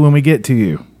to you when we get to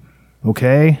you.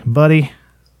 Okay, buddy?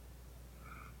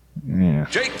 Yeah.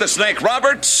 Jake the Snake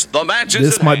Roberts, the match is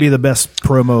This might be the best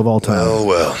promo of all time.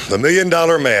 Well, the $1 Million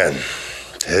Man,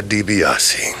 Ted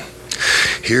DiBiase.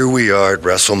 Here we are at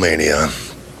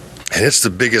WrestleMania, and it's the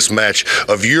biggest match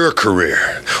of your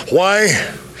career.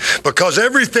 Why? Because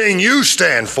everything you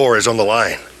stand for is on the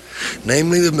line,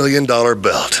 namely the $1 Million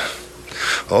Belt.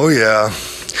 Oh, yeah.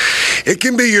 It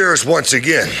can be yours once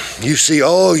again. You see,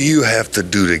 all you have to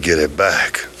do to get it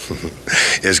back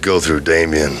is go through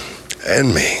Damien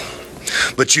and me.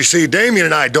 But you see, Damien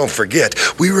and I don't forget.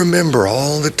 We remember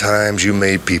all the times you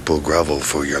made people grovel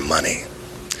for your money.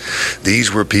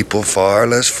 These were people far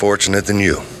less fortunate than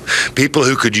you. People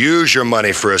who could use your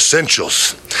money for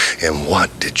essentials. And what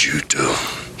did you do?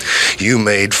 You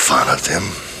made fun of them.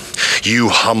 You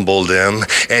humbled them,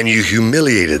 and you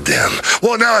humiliated them.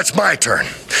 Well, now it's my turn.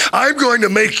 I'm going to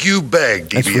make you beg,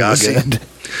 DiBiase. That's really good.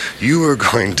 You are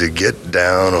going to get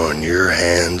down on your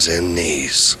hands and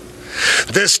knees.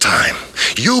 This time,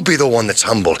 you'll be the one that's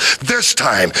humbled. This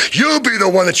time, you'll be the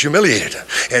one that's humiliated.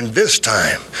 And this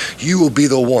time, you will be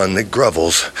the one that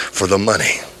grovels for the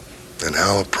money. And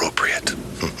how appropriate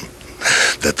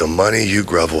that the money you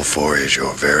grovel for is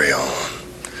your very own.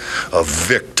 A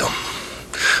victim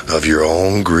of your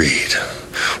own greed,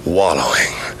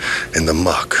 wallowing in the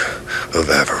muck of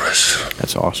avarice.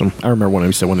 That's awesome. I remember when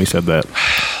he said that.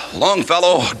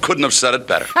 Longfellow couldn't have said it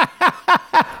better.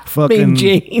 Fucking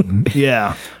Gene.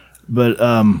 Yeah. But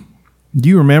do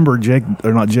you remember Jake,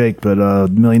 or not Jake, but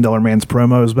 $1 Million Man's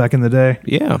promos back in the day?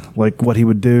 Yeah. Like what he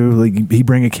would do, like he'd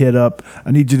bring a kid up.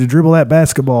 I need you to dribble that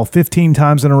basketball 15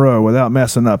 times in a row without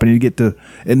messing up. And he'd get to,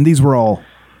 and these were all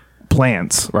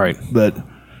plants. Right. But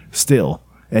still.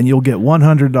 And you'll get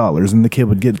 $100, and the kid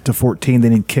would get to 14,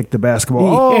 then he'd kick the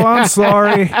basketball. Oh, I'm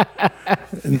sorry.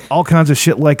 And all kinds of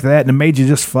shit like that, and it made you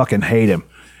just fucking hate him.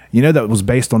 You know that was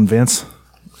based on Vince?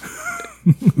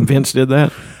 Vince did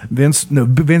that? Vince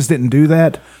didn't do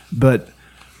that, but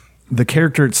the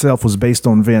character itself was based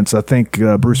on Vince. I think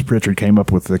Bruce Pritchard came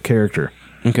up with the character.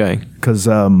 Okay. Because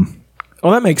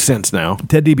Oh, that makes sense now.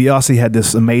 Ted DiBiase had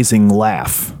this amazing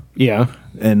laugh. Yeah.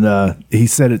 And he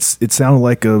said it sounded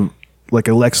like a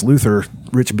Lex Luthor,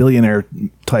 rich billionaire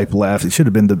type laugh. It should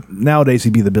have been nowadays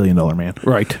he'd be the $1 Billion Man.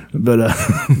 Right. But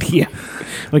Yeah.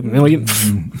 Like million.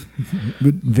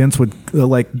 Vince would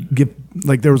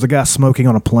there was a guy smoking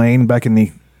on a plane back in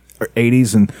the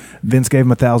 80s, and Vince gave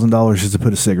him $1,000 just to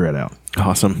put a cigarette out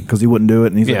Awesome. because he wouldn't do it.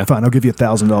 And he's like, fine, I'll give you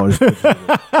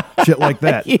 $1,000. Shit like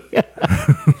that. Yeah.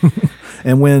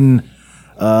 And when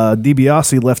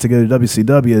DiBiase left to go to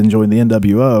WCW and join the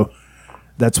NWO,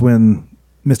 that's when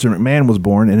Mr. McMahon was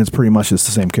born, and it's pretty much just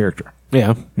the same character.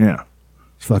 Yeah. Yeah.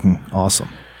 It's fucking awesome.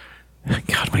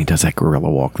 God, when he does that gorilla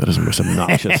walk, that is the most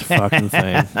obnoxious fucking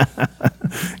thing.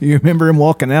 You remember him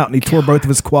walking out and he tore both of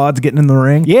his quads getting in the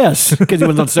ring? Yes, because he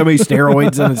was on so many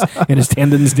steroids and his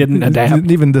tendons didn't adapt.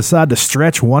 Didn't even decide to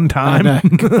stretch one time.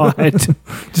 God.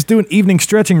 Just do an evening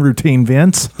stretching routine,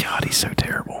 Vince. God, he's so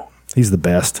terrible. He's the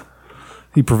best.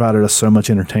 He provided us so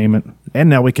much entertainment. And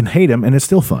now we can hate him and it's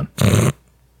still fun.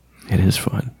 It is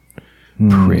fun.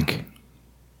 Prick.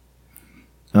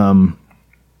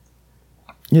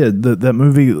 Yeah, that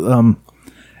movie,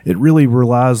 it really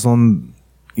relies on,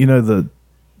 the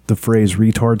phrase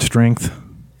retard strength.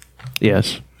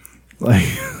 Yes. Like,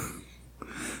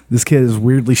 this kid is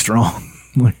weirdly strong.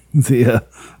 Like the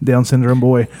Down syndrome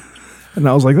boy. And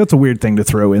I was like, that's a weird thing to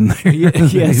throw in there.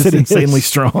 Yes, He's it insanely is.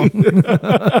 strong.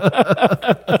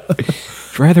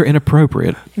 It's rather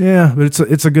inappropriate. Yeah, but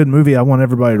it's a good movie. I want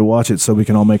everybody to watch it so we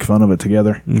can all make fun of it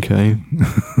together. Okay.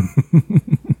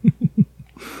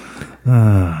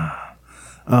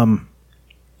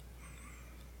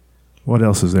 What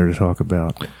else is there to talk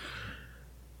about?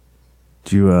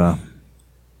 Did you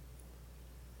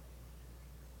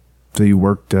so you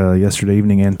worked yesterday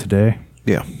evening and today?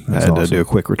 Yeah, That's I had to awesome. do a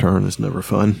quick return. It's never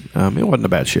fun. It wasn't a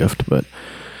bad shift, but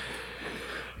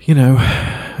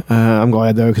I'm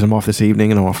glad though because I'm off this evening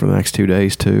and I'm off for the next 2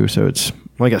 days too. So it's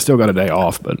like I still got a day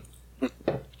off, but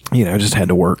I just had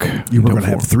to work. You were going to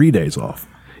have 3 days off.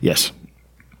 Yes.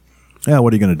 Yeah,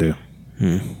 what are you going to do?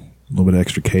 A little bit of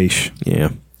extra cash. Yeah.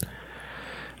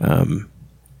 I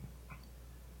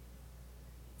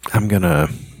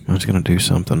was gonna do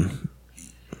something.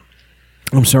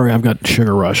 I'm sorry, I've got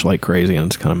sugar rush like crazy, and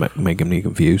it's kind of making me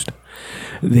confused.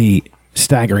 The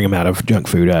staggering amount of junk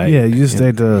food I ate. Yeah, you just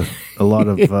ate a lot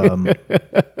of.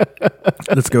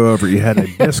 Let's go over. You had a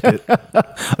biscuit.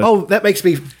 Oh, that makes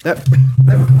me.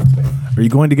 Are you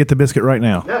going to get the biscuit right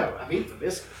now? No, I'm eating the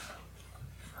biscuit.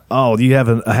 Oh, you have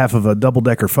a half of a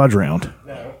double-decker fudge round.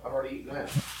 No, I've already eaten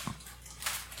that.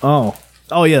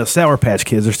 Oh yeah, Sour Patch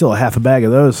Kids. There's still a half a bag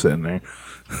of those sitting there.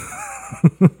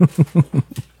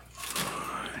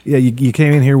 Yeah, you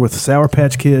came in here with Sour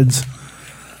Patch Kids,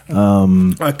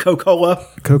 Coca-Cola.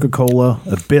 Coca-Cola,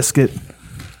 a biscuit,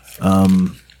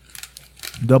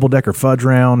 double-decker fudge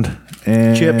round,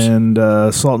 and Chips.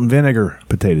 Salt and vinegar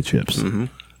potato chips,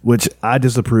 which I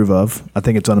disapprove of. I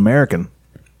think it's un-American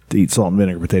to eat salt and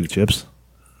vinegar potato chips.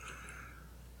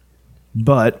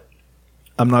 But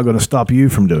I'm not going to stop you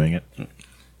from doing it.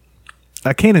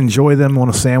 I can't enjoy them on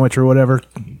a sandwich or whatever,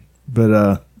 but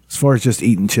as far as just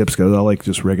eating chips goes, I like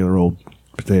just regular old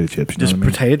potato chips. You know Just what I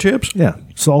mean? potato chips? Yeah,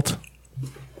 salt.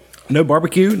 No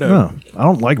barbecue? No, I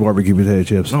don't like barbecue potato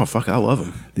chips. Oh, fuck, I love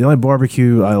them. The only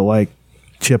barbecue I like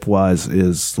chip wise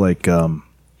is like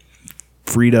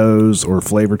Fritos or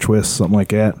Flavor Twist, something like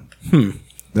that.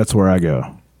 That's where I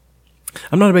go.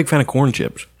 I'm not a big fan of corn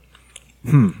chips.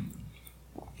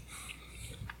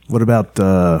 What about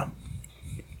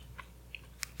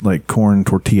like corn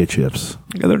tortilla chips?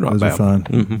 Yeah, they're not Those bad. are fun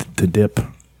to dip.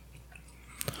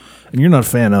 And you're not a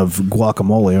fan of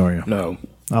guacamole, are you? No,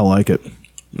 I like it.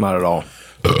 not at all.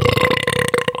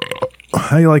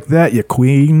 How you like that, you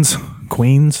queens?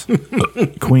 Queens?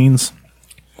 Queens?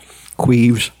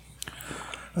 Queeves.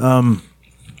 I'm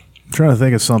trying to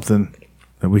think of something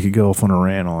that we could go off on a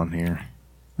rant on here.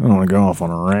 I don't want to go off on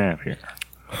a rant here.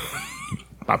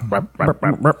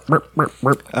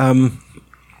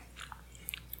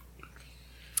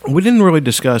 We didn't really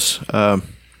discuss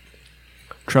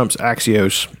Trump's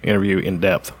Axios interview in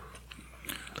depth.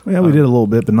 Yeah, we did a little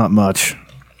bit, but not much.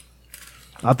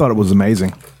 I thought it was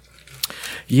amazing.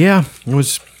 Yeah, it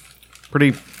was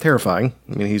pretty terrifying.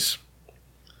 I mean,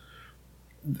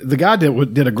 the guy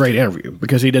did a great interview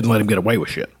because he didn't let him get away with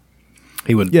shit.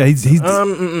 He would, Yeah,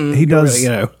 he does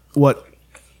what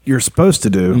you're supposed to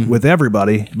do with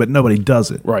everybody, but nobody does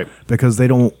it. Right. Because they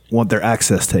don't want their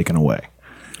access taken away.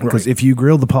 Because Right. if you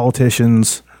grill the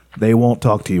politicians, they won't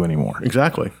talk to you anymore.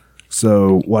 exactly.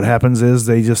 So what happens is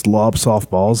they just lob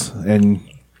softballs, and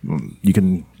you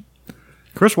can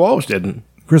Chris Wallace didn't.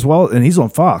 Chris Wallace, and he's on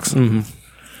Fox.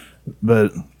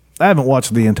 But I haven't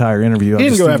watched the entire interview. He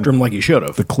didn't go after him like he should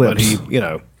have. the clips. But he,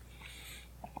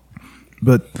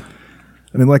 But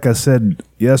I mean, like I said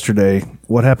yesterday,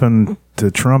 what happened to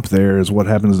Trump there is what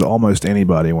happens to almost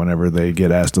anybody whenever they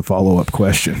get asked a follow-up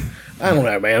question. I don't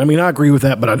know, man. I mean, I agree with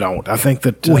that, but I don't. I think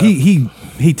that Well,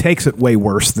 he takes it way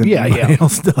worse than Yeah, anybody yeah.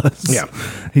 else does. Yeah.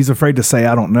 He's afraid to say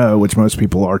I don't know, which most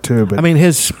people are too. But I mean,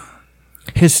 his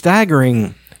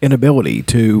staggering inability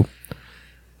to.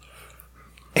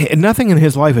 Nothing in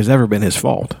his life has ever been his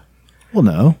fault. well,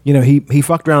 no, He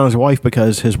fucked around with his wife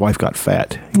because his wife got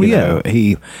fat. Well,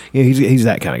 He's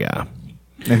that kind of guy.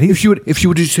 And if she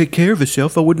would just take care of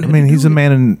herself, I wouldn't. I mean, he's a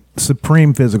man in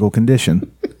supreme physical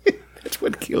condition. That's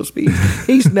what kills me.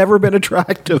 He's never been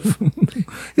attractive.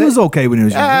 He was okay when he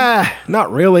was young.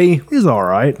 Not really. He's all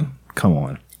right. Come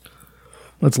on.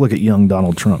 Let's look at young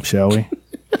Donald Trump, shall we?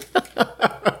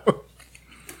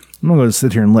 I'm not going to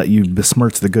sit here and let you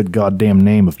besmirch the good goddamn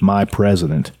name of my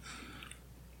president.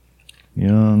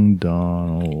 Young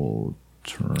Donald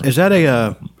Trump. Is that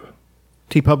a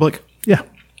T-Public? Yeah.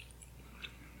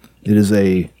 It is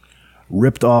a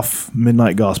ripped off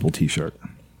Midnight Gospel t-shirt.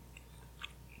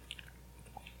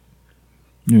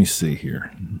 Let me see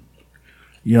here.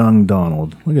 Young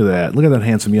Donald. Look at that. Look at that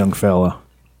handsome young fella.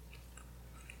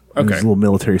 In his little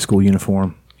military school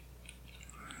uniform.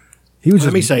 He was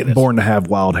just born to have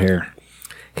wild hair.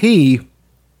 He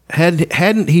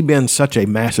hadn't he been such a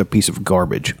massive piece of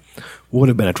garbage, would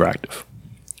have been attractive.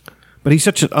 But he's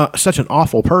such an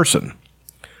awful person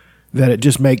that it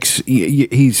just makes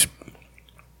he's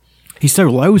so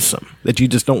loathsome that you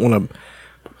just don't want to,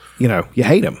 you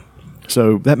hate him.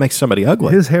 So that makes somebody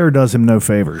ugly. His hair does him no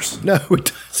favors. No,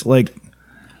 it doesn't. Like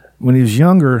when he was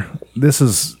younger, this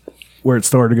is where it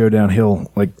started to go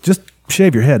downhill. Like just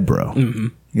shave your head, bro. Mm-hmm.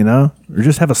 Or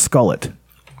just have a skullet,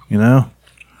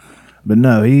 But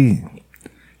no, he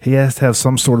has to have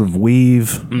some sort of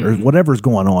weave or whatever's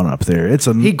going on up there.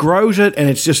 He grows it, and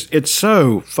it's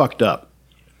so fucked up.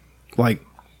 Like,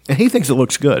 and he thinks it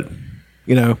looks good,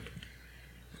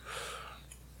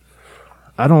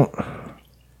 I don't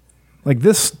like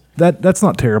this. That's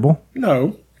not terrible.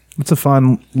 No, it's a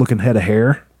fine looking head of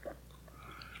hair,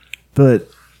 but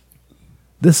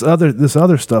this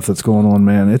other stuff that's going on,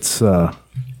 man, it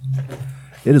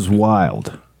is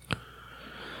wild.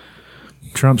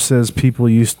 Trump says people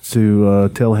used to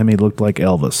tell him he looked like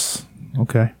Elvis.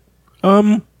 Okay.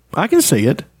 I can see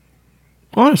it.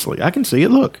 Honestly, I can see it.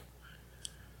 Look.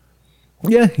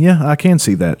 Yeah, I can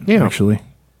see that. Yeah. Actually,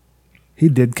 he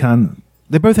did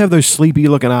They both have those sleepy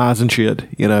looking eyes and shit.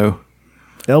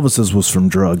 Elvis's was from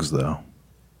drugs, though.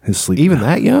 His sleep. Even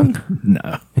that young?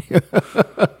 No.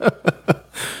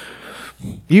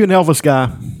 You an Elvis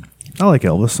guy? I like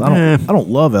Elvis. I don't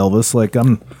love Elvis. Like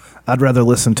I'd rather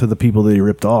listen to the people that he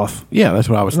ripped off. Yeah, that's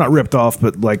what I was. Not ripped off,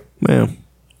 but like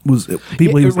was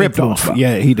people he was ripped off. by.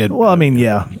 Yeah, he did. Well, I mean,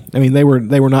 yeah. I mean, they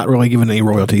were not really given any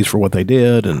royalties for what they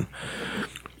did, and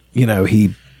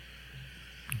he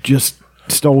just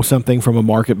stole something from a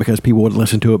market because people would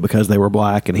listen to it because they were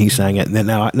black, and he sang it, and then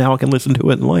now I can listen to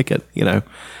it and like it.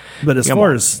 But as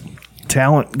far as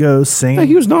talent goes, singing,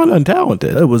 he was not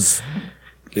untalented. It was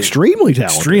extremely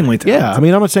talented. Extremely talented. Yeah, I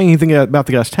mean, I'm not saying anything about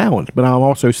the guy's talent, but I'm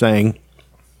also saying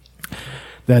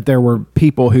that there were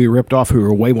people who he ripped off who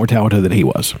were way more talented than he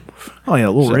was. Oh yeah,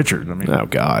 Little Richard. I mean, oh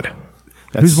God,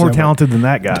 who's more talented than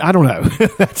that guy? I don't know.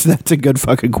 that's a good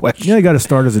fucking question. Yeah, he got to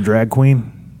start as a drag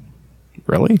queen.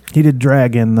 Really? He did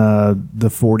drag in the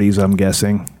 40s, I'm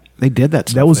guessing. They did that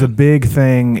stuff. That was a big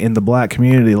thing in the black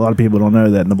community. A lot of people don't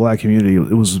know that. In the black community,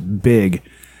 it was big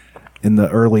in the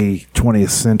early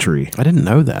 20th century. I didn't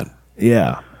know that.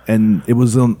 Yeah. And it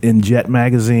was in Jet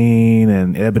Magazine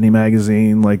and Ebony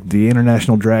Magazine, like the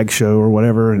International Drag Show or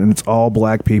whatever, and it's all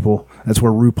black people. That's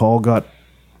where RuPaul got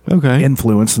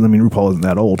influenced. And I mean, RuPaul isn't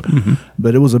that old. Mm-hmm.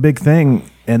 But it was a big thing,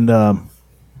 and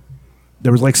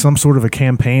there was like some sort of a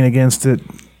campaign against it.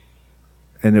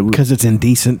 And it was because it's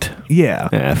indecent.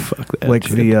 Yeah, fuck that. Like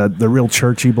shit. the real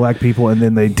churchy black people, and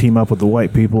then they'd team up with the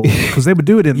white people because they would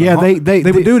do it in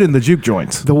they would do it in the juke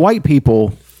joints. The white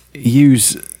people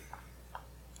use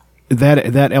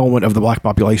that element of the black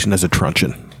population as a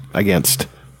truncheon against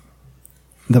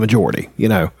the majority.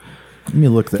 Let me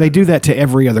look. They do that to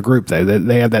every other group though.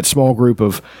 They have that small group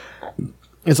of.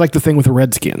 It's like the thing with the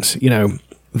Redskins.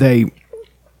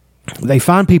 They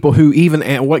find people who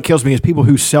and what kills me is people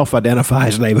who self-identify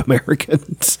as Native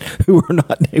Americans who are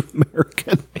not Native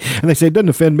American. And they say, it doesn't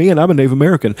offend me, and I'm a Native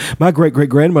American. My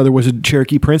great-great-grandmother was a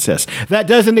Cherokee princess. That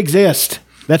doesn't exist.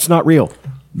 That's not real.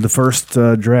 The first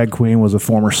drag queen was a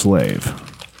former slave.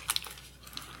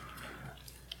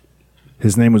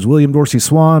 His name was William Dorsey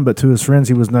Swan, but to his friends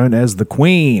he was known as the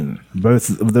Queen.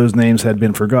 Both of those names had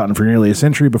been forgotten for nearly a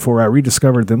century before I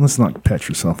rediscovered them. Let's not pat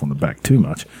yourself on the back too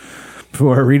much.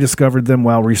 Before I rediscovered them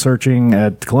while researching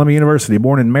at Columbia University,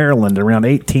 born in Maryland around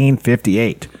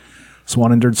 1858.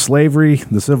 Swan endured slavery,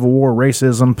 the Civil War,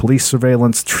 racism, police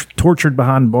surveillance, tortured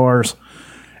behind bars,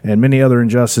 and many other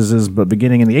injustices. But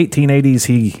beginning in the 1880s,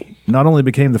 he not only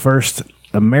became the first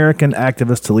American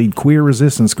activist to lead queer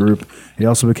resistance group, he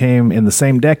also became, in the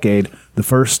same decade, the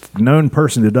first known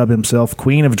person to dub himself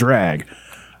Queen of Drag,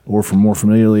 or more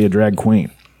familiarly, a drag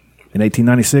queen. In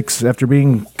 1896, after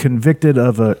being convicted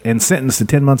of and sentenced to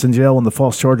 10 months in jail on the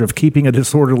false charge of keeping a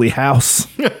disorderly house.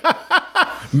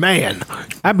 Man,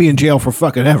 I'd be in jail for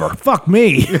fucking ever. Fuck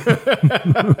me.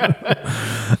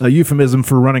 A euphemism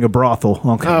for running a brothel.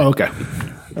 Okay. Oh, okay.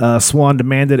 Swan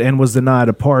demanded and was denied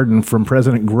a pardon from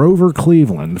President Grover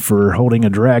Cleveland for holding a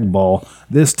drag ball.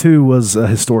 This, too, was a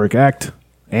historic act.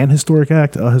 A historic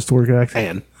act?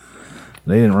 And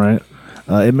They didn't write it.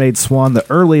 It made Swan the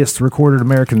earliest recorded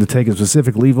American to take a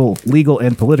specific legal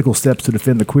and political steps to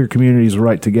defend the queer community's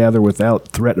right to gather without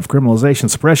threat of criminalization,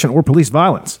 suppression, or police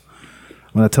violence.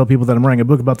 When I tell people that I'm writing a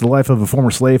book about the life of a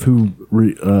former slave who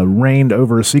reigned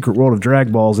over a secret world of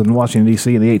drag balls in Washington,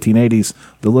 D.C. in the 1880s,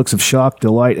 the looks of shock,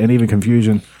 delight, and even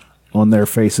confusion on their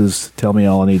faces tell me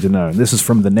all I need to know. And this is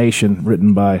from The Nation,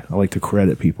 written by, I like to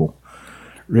credit people,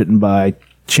 written by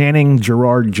Channing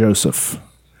Gerard Joseph.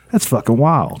 That's fucking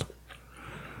wild.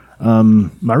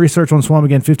 My research on Swan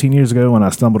began 15 years ago when I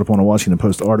stumbled upon a Washington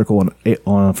Post article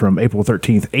from April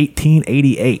 13th,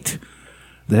 1888.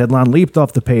 The headline leaped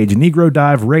off the page, Negro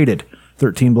dive raided.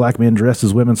 13 black men dressed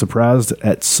as women surprised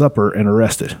at supper and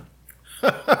arrested.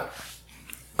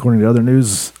 According to other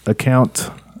news account,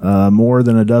 more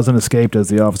than a dozen escaped as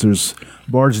the officers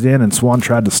barged in and Swan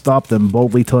tried to stop them,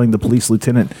 boldly telling the police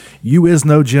lieutenant, "You is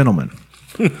no gentleman."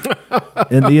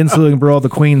 In the ensuing brawl, the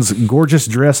Queen's gorgeous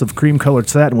dress of cream-colored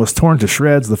satin was torn to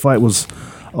shreds. The fight was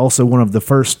also one of the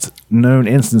first known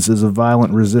instances of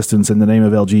violent resistance in the name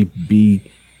of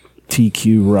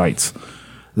LGBTQ rights.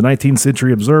 To 19th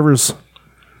century observers,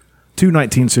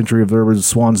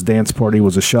 Swan's dance party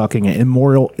was a shocking and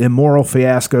immoral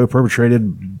fiasco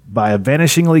perpetrated by a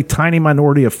vanishingly tiny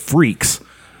minority of freaks.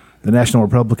 The National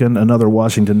Republican, another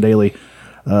Washington daily,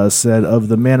 said of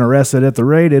the men arrested at the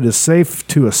raid, it is safe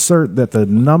to assert that the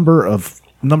number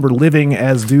living,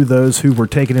 as do those who were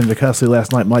taken into custody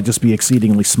last night, might just be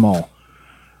exceedingly small.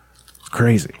 It's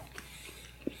crazy.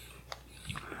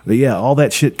 But yeah, all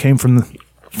that shit came from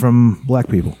black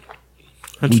people.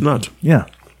 That's nuts. Yeah.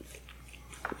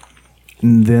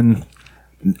 And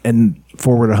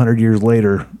forward 100 years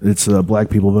later, it's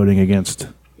black people voting against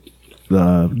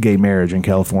gay marriage in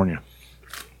California.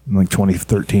 In like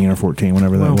 2013 or 14,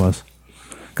 whenever that was.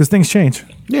 Because things change.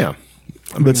 Yeah.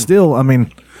 But still, I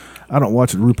mean, I don't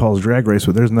watch RuPaul's Drag Race,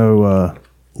 but there's no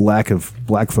lack of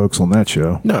black folks on that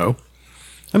show. No.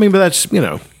 I mean, but that's,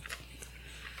 that's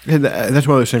one of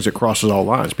those things that crosses all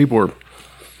lines. People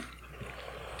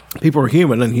are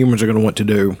human, and humans are going to want to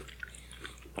do,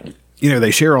 they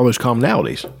share all those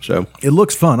commonalities. So it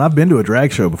looks fun. I've been to a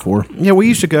drag show before. Yeah, we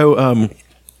used to go,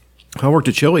 I worked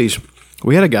at Chili's.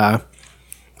 We had a guy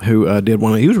who did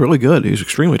one. He was really good. He was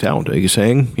extremely talented. He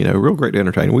sang, real great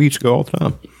entertaining. We used to go all the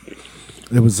time.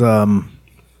 It was,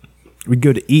 we'd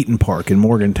go to Eaton Park in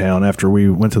Morgantown after we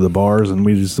went to the bars, and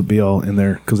we used to be all in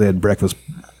there because they had breakfast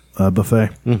buffet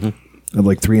at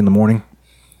like 3 a.m.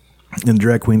 And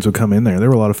drag queens would come in there. They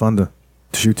were a lot of fun to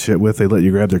shoot shit with. They let you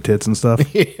grab their tits and stuff.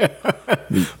 Yeah.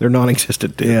 They're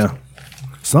non-existent tits. Yeah.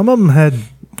 Some of them had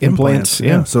implants.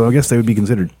 Yeah. So I guess they would be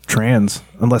considered trans,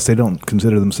 unless they don't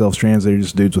consider themselves trans. They're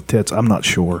just dudes with tits. I'm not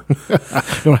sure.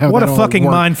 What a fucking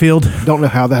minefield. Don't know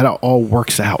how that all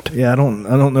works out. Yeah, I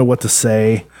don't know what to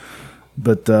say,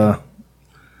 but a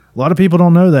lot of people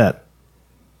don't know that.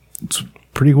 It's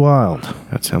pretty wild.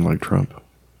 That sounds like Trump.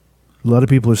 A lot of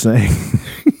people are saying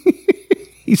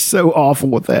he's so awful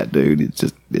with that, dude.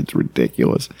 It's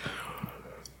ridiculous.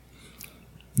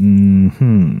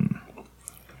 Have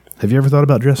you ever thought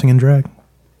about dressing in drag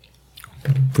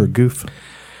for a goof?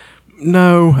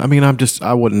 No, I mean,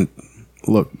 I wouldn't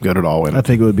look good at all in it. I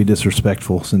think it would be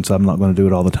disrespectful since I'm not going to do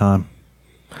it all the time.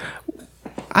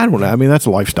 I don't know. I mean, that's a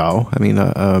lifestyle. I mean,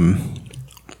 I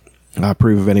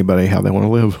approve of anybody how they want to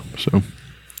live. So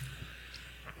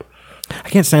I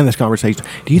can't stand this conversation.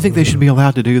 Do you think they should be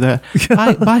allowed to do that?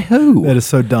 By who? That is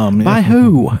so dumb. By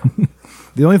who?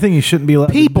 The only thing you shouldn't be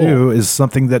allowed to do is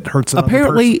something that hurts another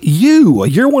Apparently,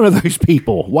 person. you're one of those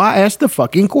people. Why ask the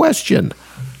fucking question?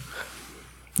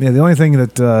 Yeah, the only thing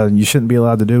that you shouldn't be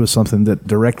allowed to do is something that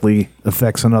directly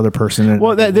affects another person.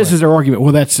 Well, this is their argument.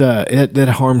 Well, that's that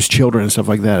harms children and stuff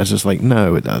like that. It's just like,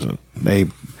 no, it doesn't.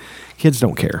 Kids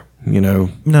don't care. No,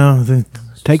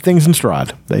 take things in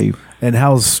stride. And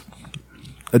how's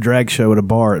a drag show at a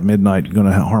bar at midnight going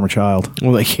to harm a child?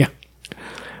 Well,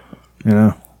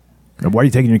 Why are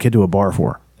you taking your kid to a bar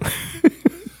for?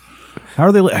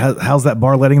 How's that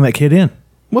bar letting that kid in?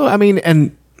 Well, I mean,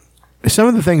 and some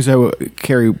of the things though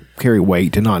carry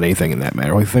weight, and not anything in that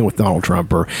matter. Like the thing with Donald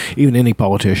Trump or even any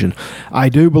politician, I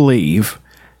do believe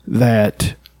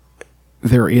that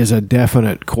there is a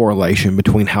definite correlation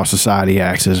between how society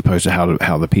acts as opposed to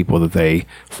how the people that they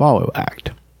follow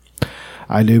act.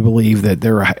 I do believe that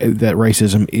that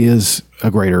racism is a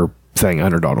greater thing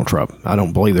under Donald Trump. I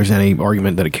don't believe there's any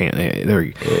argument that it can't.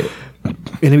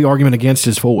 Any argument against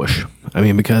is foolish. I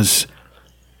mean, because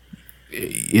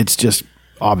it's just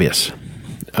obvious.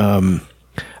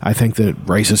 I think that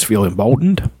racists feel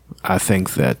emboldened. I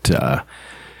think that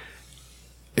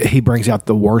he brings out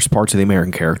the worst parts of the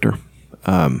American character.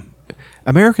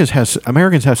 Americans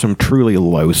have some truly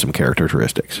loathsome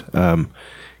characteristics.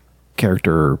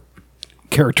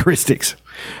 Characteristics.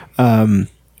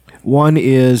 One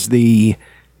is the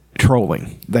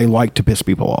trolling. They like to piss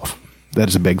people off. That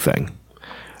is a big thing.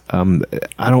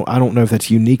 I don't know if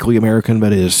that's uniquely American,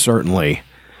 but it is certainly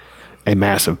a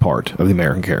massive part of the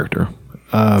American character.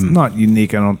 It's not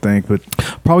unique, I don't think, but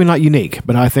Probably not unique,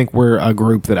 but I think we're a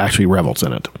group that actually revels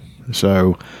in it.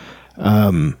 So,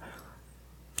 to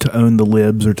own the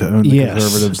libs or to own the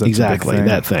conservatives, that's exactly a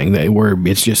big thing. that thing. Where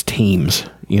it's just teams,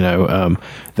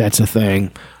 that's a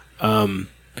thing.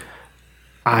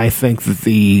 I think that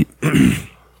the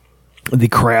the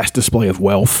crass display of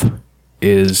wealth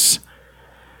is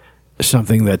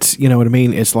something that's, you know what I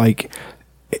mean? It's like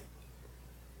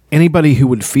anybody who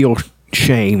would feel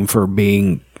shame for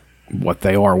being what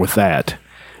they are with that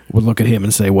would look at him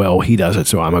and say, well, he does it,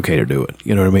 so I'm okay to do it.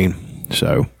 You know what I mean?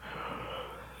 So,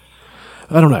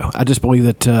 I don't know. I just believe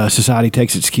that society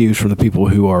takes its cues from the people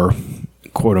who are,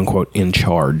 quote unquote, in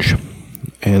charge.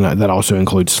 And that also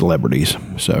includes celebrities.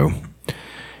 So,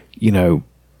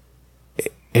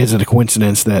 is it a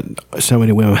coincidence that so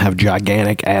many women have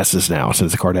gigantic asses now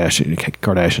since the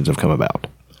Kardashians have come about?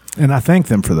 And I thank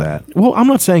them for that. Well, I'm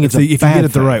not saying it's if you bad get it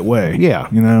the thing. right way. Yeah.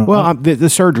 Well, the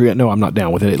surgery, no, I'm not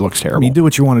down with it. It looks terrible. You do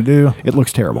what you want to do. It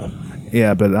looks terrible.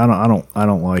 Yeah, but I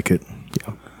don't like it.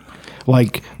 Yeah.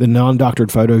 Like the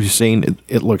non-doctored photos you've seen,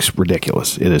 it looks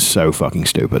ridiculous. It is so fucking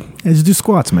stupid. Yeah, just do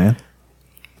squats, man.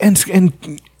 And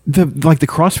the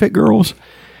CrossFit girls,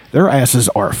 their asses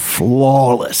are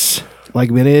flawless. Like,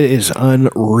 I mean, it is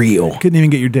unreal. Couldn't even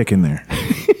get your dick in there.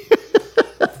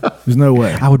 There's no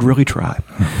way. I would really try.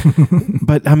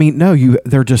 But I mean, no,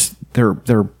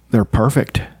 they're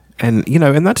perfect. And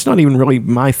and that's not even really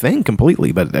my thing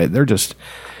completely, but they're just,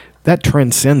 that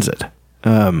transcends it.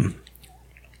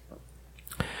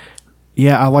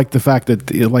 Yeah, I like the fact that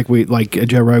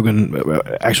Joe Rogan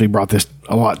actually brought this to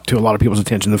a lot of people's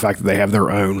attention. The fact that they have their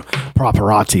own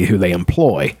paparazzi who they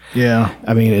employ. Yeah,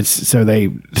 I mean, it's so they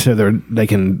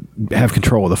can have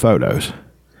control of the photos.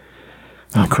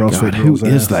 Oh, CrossFit. Who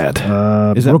is that?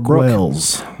 Is that Brooke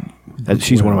Wells?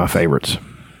 She's one of my favorites.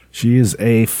 She is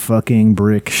a fucking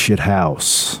brick shit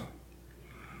house.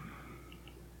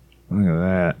 Look at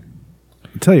that.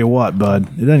 I'll tell you what, bud,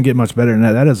 it doesn't get much better than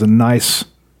that. That is a nice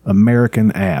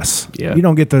American ass. Yeah. You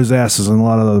don't get those asses in a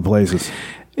lot of other places.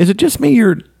 Is it just me,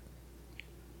 or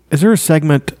is there a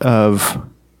segment of...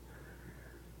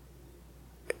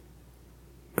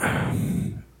 Look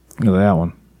at that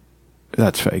one.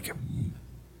 That's fake.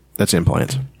 That's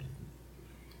implants.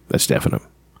 That's definite.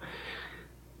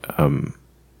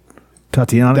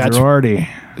 Tatiana Girardi.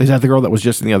 Is that the girl that was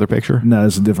just in the other picture? No,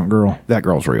 it's a different girl. That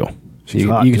girl's real. She's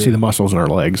you hot, can too. see the muscles in her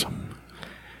legs.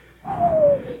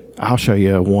 I'll show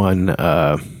you one.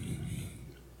 God,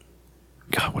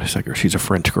 what is that girl? She's a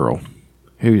French girl.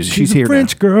 She's a here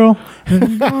French now. girl.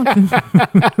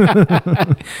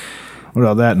 What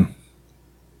about that?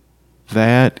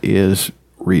 That is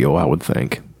real, I would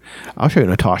think. I'll show you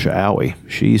Natasha Alley.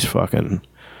 She's fucking...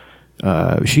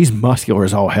 she's muscular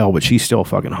as all hell, but she's still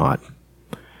fucking hot.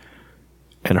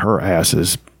 And her ass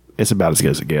it's about as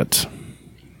good as it gets.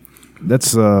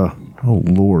 That's, oh,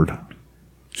 Lord.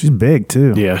 She's big,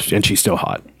 too. Yeah, and she's still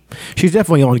hot. She's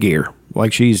definitely on gear.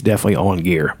 Like, she's definitely on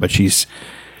gear, but she's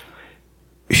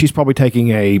probably taking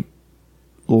a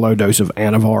low dose of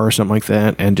Anavar or something like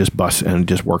that and just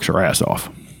works her ass off.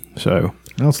 So...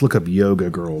 Now let's look up yoga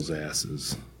girls'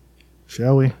 asses.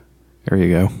 Shall we? There you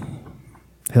go.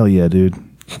 Hell yeah, dude.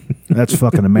 That's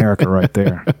fucking America right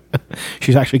there.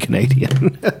 She's actually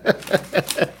Canadian.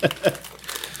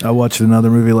 I watched another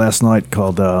movie last night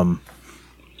called A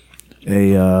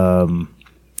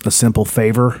Simple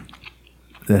Favor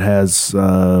that has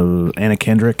Anna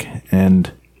Kendrick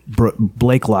and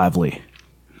Blake Lively.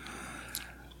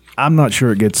 I'm not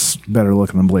sure it gets better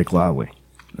looking than Blake Lively.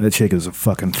 That chick is a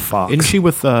fucking fox. Isn't she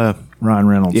with... Ryan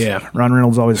Reynolds. Yeah. Ryan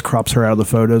Reynolds always crops her out of the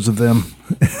photos of them.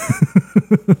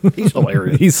 He's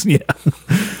hilarious.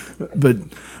 But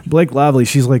Blake Lively,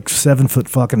 she's like 7 foot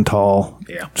fucking tall.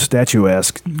 Yeah.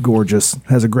 Statuesque, gorgeous,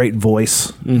 has a great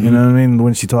voice. You know what I mean?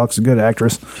 When she talks, a good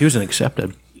actress. She was an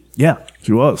Accepted. Yeah,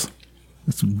 she was.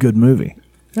 That's a good movie.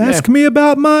 Ask me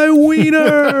about my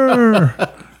wiener.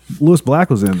 Lewis Black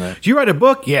was in that. Did you write a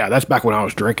book? Yeah, that's back when I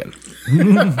was drinking.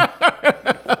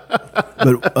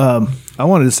 But I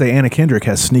wanted to say Anna Kendrick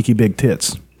has sneaky big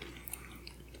tits.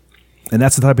 And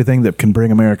that's the type of thing that can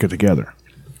bring America together.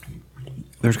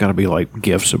 There's got to be like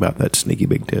gifs about that sneaky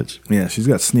big tits. Yeah, she's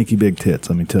got sneaky big tits,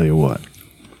 let me tell you what.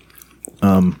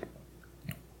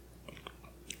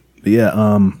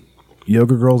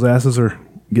 Yoga Girls' asses are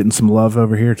getting some love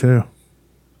over here, too.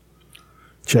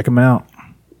 Check them out.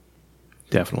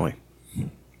 Definitely.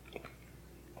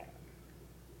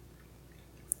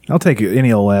 I'll take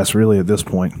any old ass, really, at this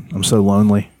point. I'm so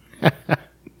lonely. I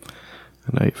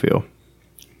know you feel.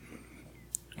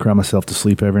 Cry myself to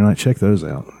sleep every night. Check those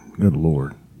out. Good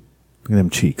Lord. Look at them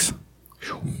cheeks.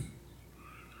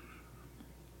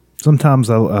 Sometimes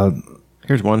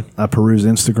Here's one. I peruse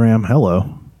Instagram.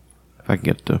 Hello. If I can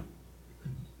get to.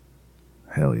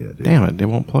 Hell yeah, dude. Damn it, it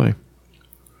won't play.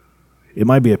 It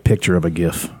might be a picture of a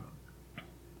GIF.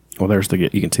 Well, there's the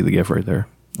GIF. You can see the GIF right there.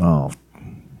 Oh,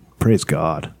 praise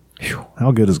God.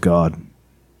 How good is God?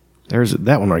 There's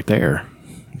that one right there.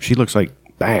 She looks like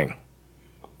bang.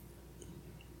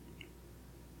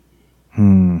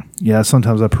 Yeah,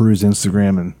 sometimes I peruse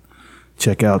Instagram and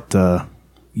check out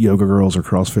yoga girls or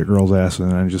CrossFit girls' ass,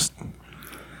 and I just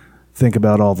think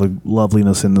about all the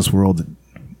loveliness in this world that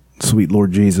sweet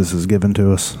Lord Jesus has given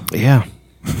to us. Yeah.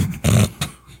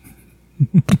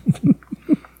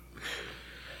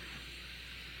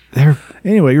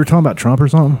 Anyway, you were talking about Trump or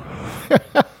something?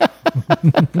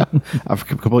 I've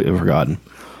completely forgotten.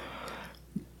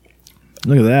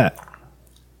 Look at that.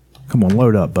 Come on,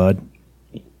 load up, bud.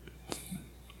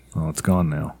 Oh, it's gone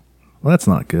now. Well, that's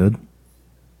not good.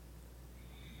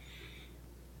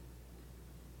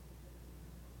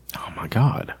 Oh, my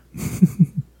God.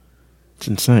 It's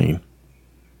insane.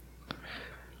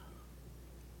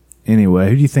 Anyway,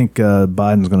 who do you think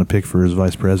Biden's going to pick for his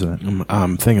vice president?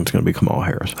 I'm thinking it's going to be Kamala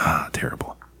Harris. Ah,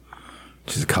 terrible.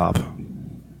 She's a cop.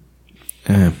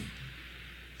 Yeah.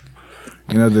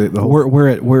 You know, the whole...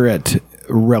 We're at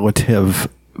relative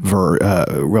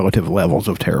levels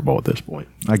of terrible at this point.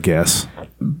 I guess.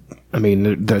 I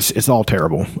mean, it's all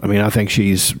terrible. I mean, I think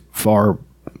she's far.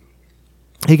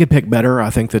 He could pick better. I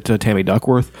think that Tammy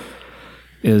Duckworth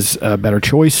is a better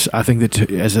choice. I think that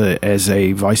as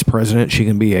a vice president, she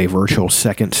can be a virtual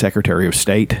second Secretary of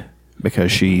State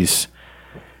because she's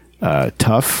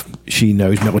tough. She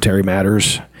knows military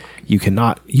matters. You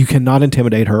cannot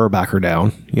intimidate her or back her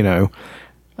down. You know.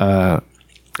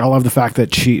 I love the fact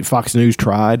that Fox News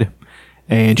tried,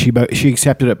 and she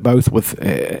accepted it both with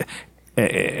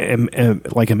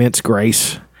like immense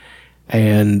grace,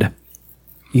 and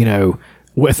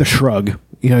with a shrug.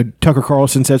 Tucker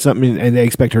Carlson said something, and they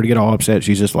expect her to get all upset.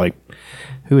 She's just like,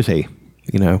 "Who is he?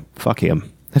 Fuck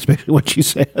him." That's basically what she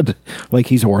said. Like,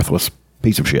 he's a worthless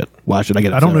piece of shit. Why should I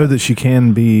get upset? I don't know that she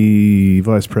can be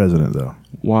vice president though.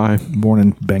 Why? Born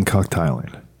in Bangkok,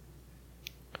 Thailand.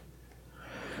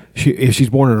 If she's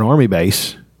born in an army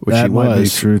base, which That she might be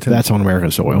was, true, too. that's on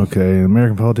American soil. Okay, an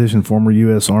American politician, former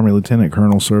U.S. Army Lieutenant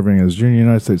Colonel, serving as junior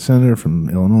United States Senator from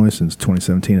Illinois since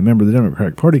 2017, a member of the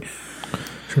Democratic Party.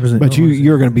 But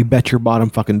you're going to be bet your bottom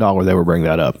fucking dollar they will bring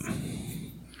that up.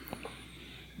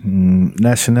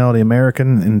 Nationality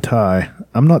American and Thai.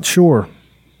 I'm not sure.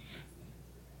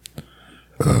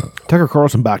 Tucker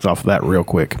Carlson backed off of that real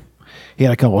quick. He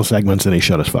had a couple of segments and he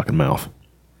shut his fucking mouth.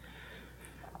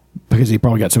 Because he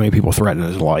probably got so many people threatening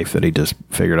his life that he just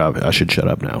figured out, I should shut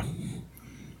up now.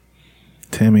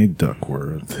 Tammy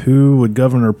Duckworth. Who would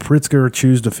Governor Pritzker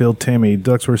choose to fill Tammy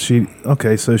Duckworth?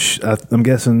 Okay, so I'm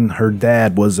guessing her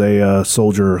dad was a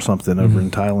soldier or something over in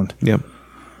Thailand. Yep.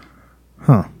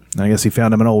 Huh. I guess he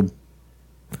found him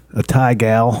a Thai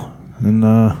gal, and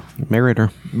Married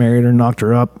her. knocked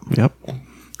her up. Yep.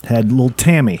 Had little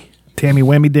Tammy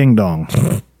Whammy Ding Dong.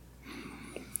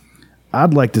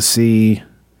 I'd like to see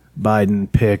Biden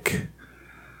pick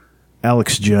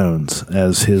Alex Jones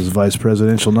as his vice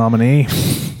presidential nominee.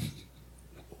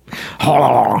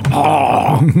 God.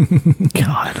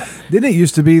 Didn't it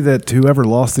used to be that whoever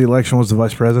lost the election was the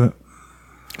vice president?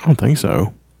 I don't think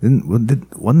so.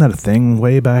 Wasn't that a thing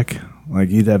way back? Like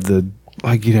you'd have the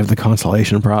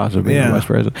consolation prize of being the vice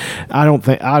president. I don't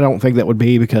think that would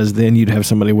be, because then you'd have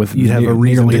somebody with have a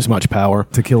reason nearly as much power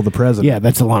to kill the president. Yeah,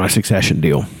 that's a line of succession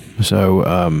deal.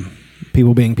 So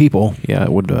people being people, yeah,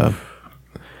 it would.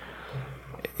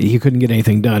 You couldn't get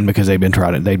anything done because they'd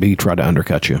be trying to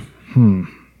undercut you.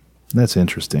 That's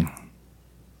interesting.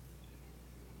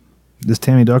 This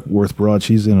Tammy Duckworth broad,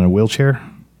 she's in a wheelchair?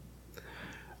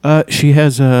 She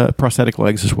has prosthetic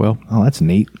legs as well. Oh, that's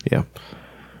neat. Yeah.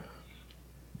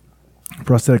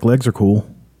 Prosthetic legs are cool.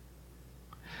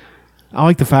 I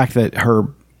like the fact that her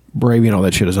braving and all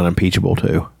that shit is unimpeachable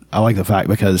too. I like the fact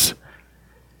because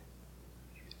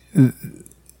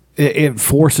it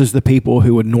forces the people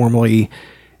who would normally,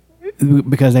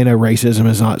 because they know racism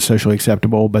is not socially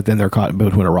acceptable, but then they're caught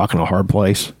between a rock and a hard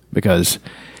place because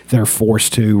they're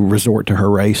forced to resort to her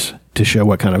race to show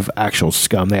what kind of actual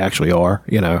scum they actually are,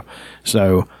 you know?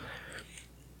 So,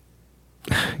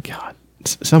 God,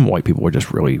 some white people are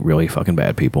just really, really fucking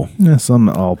bad people. Yeah,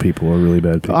 all people are really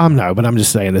bad people. No, but I'm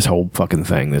just saying this whole fucking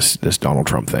thing, this Donald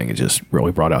Trump thing, it just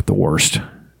really brought out the worst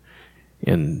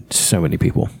in so many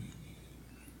people.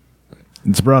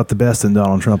 It's brought out the best in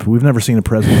Donald Trump. We've never seen a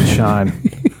president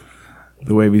shine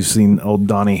the way we've seen old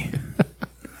Donnie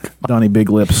Big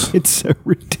Lips. It's so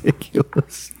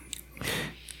ridiculous.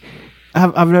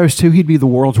 I've noticed too, he'd be the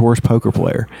world's worst poker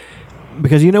player.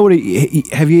 Because you know what?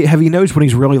 Have you noticed when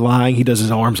he's really lying, he does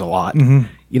his arms a lot. Mm-hmm.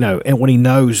 You know, and when he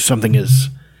knows something is,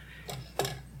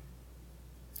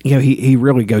 you know, he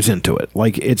really goes into it.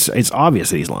 Like it's obvious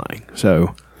that he's lying.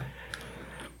 So,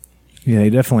 yeah, he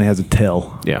definitely has a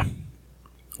tell. Yeah,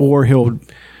 or he'll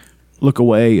look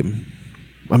away. And,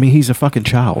 I mean, he's a fucking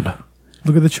child.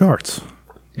 Look at the charts,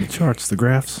 the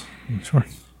graphs, the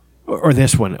charts. Or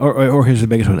this one, or here's the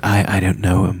biggest one. I don't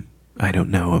know him. I don't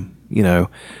know him. You know,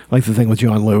 like the thing with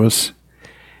John Lewis.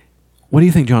 What do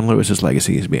you think John Lewis's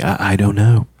legacy is? I don't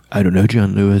know. I don't know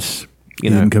John Lewis. You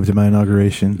know, didn't come to my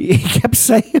inauguration. He kept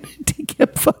saying it. He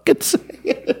kept fucking saying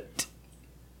it.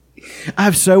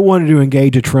 I've so wanted to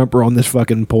engage a Trumper on this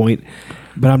fucking point,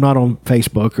 but I'm not on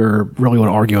Facebook or really want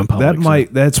to argue in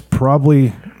public. That's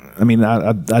probably. I mean,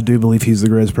 I do believe he's the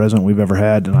greatest president we've ever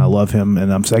had, and I love him,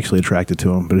 and I'm sexually attracted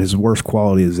to him. But his worst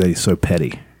quality is that he's so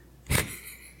petty.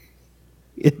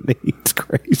 It's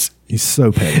crazy. He's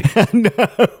so petty.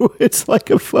 No, it's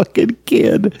like a fucking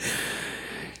kid.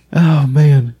 Oh,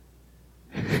 man.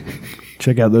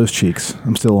 Check out those cheeks.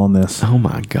 I'm still on this. Oh,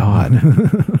 my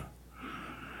God.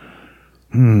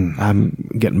 I'm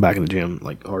getting back in the gym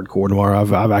like hardcore tomorrow.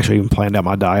 I've actually even planned out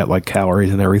my diet, like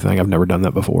calories and everything. I've never done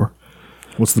that before.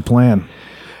 What's the plan?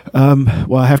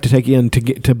 Well, I have to take in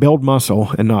to build muscle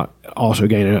and not also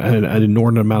gain an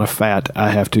inordinate amount of fat. I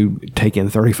have to take in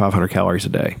 3,500 calories a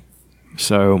day.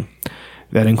 So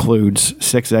that includes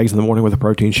 6 eggs in the morning with a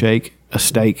protein shake, a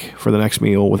steak for the next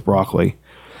meal with broccoli,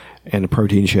 and a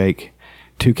protein shake,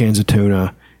 2 cans of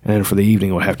tuna, and then for the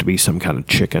evening it would have to be some kind of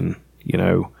chicken, you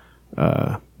know,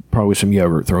 probably some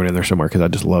yogurt thrown in there somewhere because I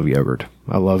just love yogurt.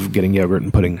 I love getting yogurt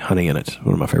and putting honey in it. It's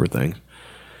one of my favorite things.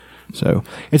 So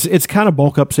it's kind of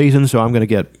bulk up season, so I'm going to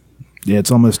get. Yeah,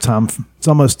 it's almost time. It's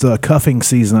almost cuffing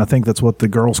season. I think that's what the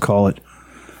girls call it.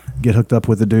 Get hooked up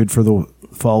with the dude for the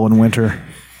fall and winter.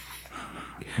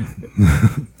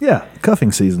 Yeah,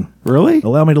 cuffing season. Really?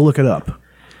 Allow me to look it up.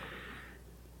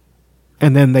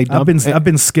 And then they dump. I've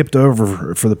been skipped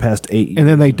over for the past 8 years. And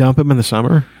then they dump him in the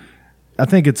summer. I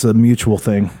think it's a mutual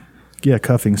thing. Yeah,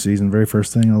 cuffing season. Very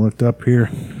first thing I looked up here.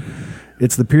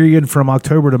 It's the period from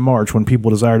October to March when people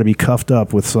desire to be cuffed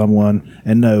up with someone.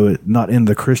 And no, not in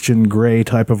the Christian Grey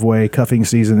type of way. Cuffing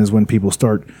season is when people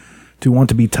start to want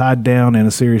to be tied down in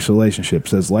a serious relationship,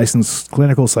 says licensed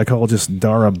clinical psychologist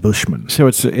Dara Bushman. So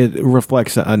it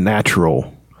reflects a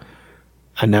natural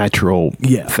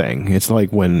yeah. thing. It's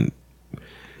like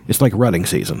rutting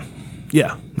season.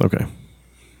 Yeah. Okay.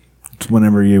 It's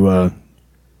whenever you,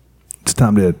 it's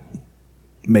time to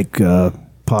make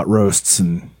pot roasts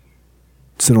and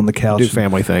sit on the couch, do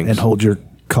family things, and hold your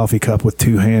coffee cup with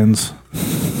 2 hands,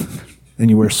 and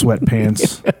you wear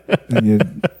sweatpants, and you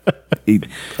eat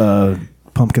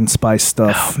pumpkin spice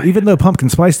stuff. Even though pumpkin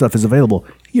spice stuff is available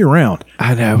year round,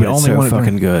 I know, but it's so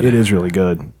fucking good. It is really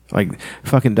good. Like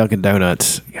fucking Dunkin'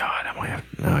 Donuts. God,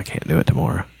 I can't do it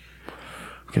tomorrow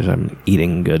because I'm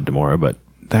eating good tomorrow. But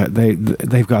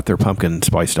they've got their pumpkin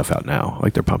spice stuff out now,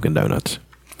 like their pumpkin donuts.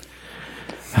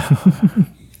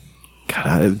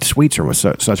 God, sweets are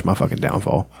such my fucking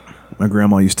downfall. My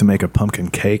grandma used to make a pumpkin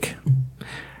cake.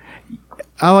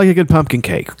 I like a good pumpkin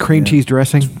cake. Cream cheese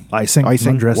dressing. Icing,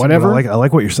 dressing, whatever. I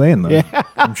like what you're saying, though. Yeah.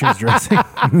 Cream cheese dressing.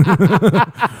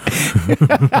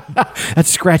 That's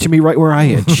scratching me right where I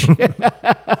itch.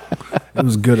 It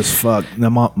was good as fuck. Now,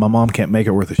 my mom can't make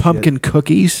it worth a shit. Pumpkin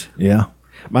cookies. Yeah.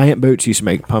 My Aunt Boots used to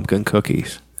make pumpkin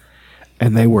cookies,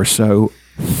 and they were so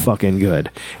fucking good.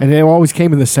 And they always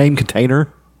came in the same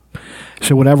container.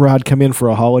 So whenever I'd come in for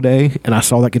a holiday and I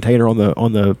saw that container on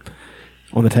the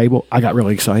table, I got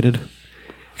really excited.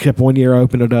 Except one year I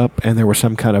opened it up and there was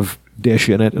some kind of dish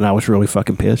in it, and I was really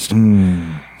fucking pissed.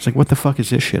 It's like, what the fuck is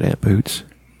this shit, Aunt Boots?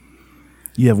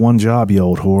 You have one job, you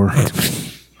old whore.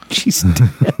 She's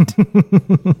dead.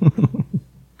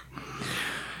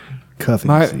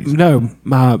 Cuffing season.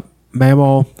 My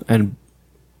Mamaw and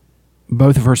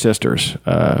both of her sisters,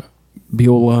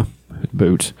 Beulah,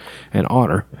 Boots, and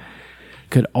Honor,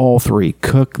 could all three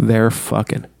cook their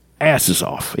fucking asses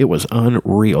off. It was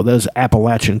unreal. That was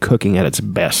Appalachian cooking at its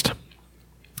best.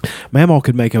 Mamaw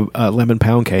could make a lemon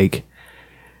pound cake.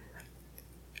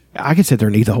 I could sit there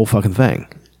and eat the whole fucking thing.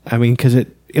 I mean, because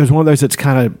it was one of those that's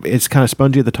kind of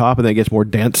spongy at the top, and then it gets more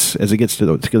dense as it gets to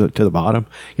the bottom.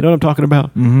 You know what I'm talking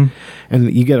about? Mm-hmm.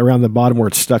 And you get around the bottom where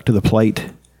it's stuck to the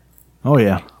plate. Oh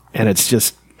yeah, and it's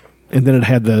just, and then it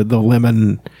had the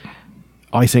lemon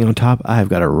icing on top. I have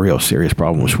got a real serious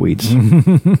problem with sweets.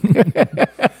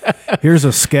 Here's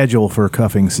a schedule for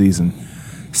cuffing season.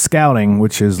 Scouting,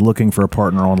 which is looking for a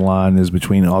partner online, is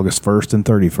between August 1st and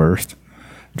 31st.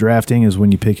 Drafting is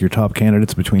when you pick your top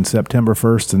candidates between September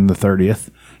 1st and the 30th.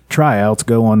 Tryouts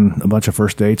go on a bunch of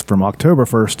first dates from October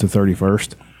 1st to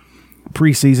 31st.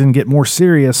 Preseason, get more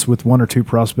serious with one or two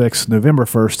prospects November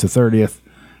 1st to 30th.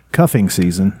 Cuffing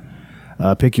season,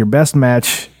 pick your best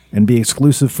match and be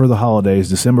exclusive for the holidays,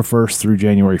 December 1st through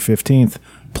January 15th.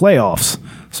 Playoffs.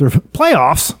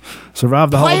 Playoffs?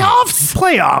 Survive the Playoffs?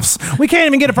 Playoffs. We can't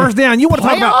even get a first down. You want to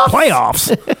talk about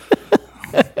playoffs?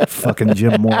 Fucking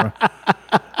Jim Mora.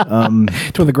 It's one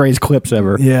of the greatest clips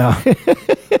ever. Yeah.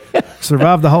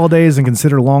 Survive the holidays and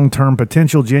consider long-term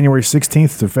potential, January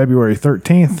 16th to February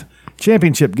 13th.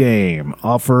 Championship game.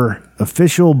 Offer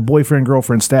official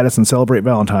boyfriend-girlfriend status and celebrate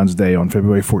Valentine's Day on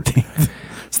February 14th.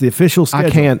 It's the official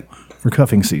schedule for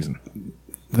cuffing season.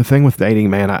 The thing with dating,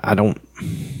 man, I don't...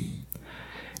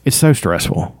 It's so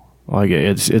stressful. Like,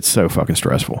 it's so fucking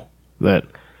stressful that...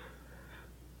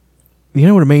 You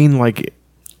know what I mean? Like...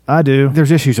 I do.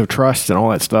 There's issues of trust and all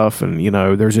that stuff, and, you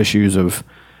know, there's issues of...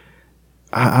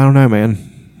 I don't know, man.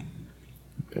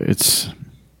 It's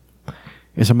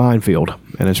a minefield,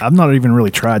 and it's... I've not even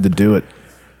really tried to do it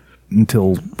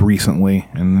until recently,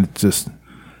 and it's just...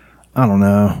 I don't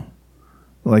know.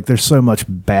 Like, there's so much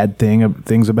bad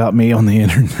things about me on the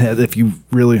internet. If you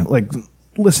really, like,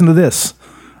 listen to this.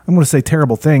 I'm going to say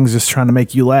terrible things just trying to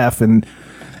make you laugh, and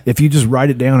if you just write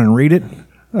it down and read it,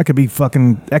 I could be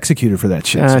fucking executed for that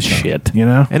shit. Shit. You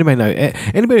know?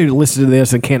 Anybody who listens to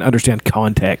this and can't understand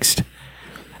context.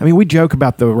 I mean, we joke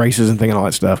about the racism thing and all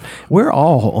that stuff. We're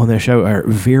all on this show are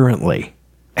virulently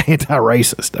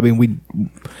anti-racist. I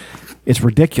mean, it's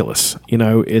ridiculous. You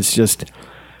know, it's just,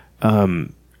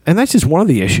 and that's just one of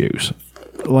the issues.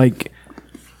 Like,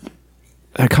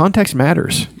 context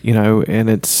matters, you know, and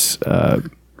it's,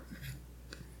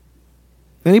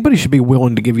 anybody should be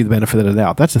willing to give you the benefit of the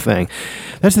doubt. That's the thing.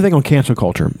 That's the thing on cancel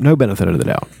culture. No benefit of the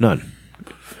doubt. None.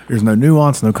 There's no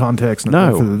nuance, no context, no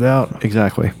benefit of the doubt.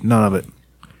 Exactly. None of it.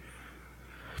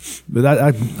 But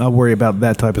I worry about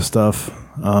that type of stuff.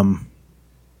 I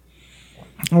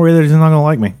worry they're just not going to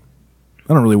like me.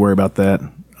 I don't really worry about that.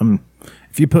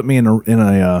 If you put me on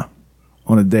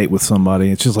a date with somebody,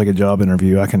 it's just like a job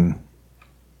interview.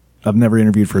 I've never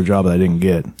interviewed for a job that I didn't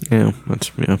get. Yeah,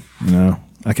 You know,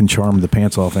 I can charm the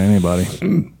pants off of anybody.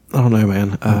 I don't know,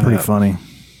 man. I'm pretty funny.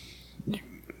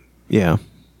 Yeah.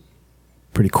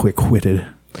 Pretty quick-witted.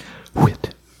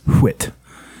 Wit.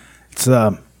 It's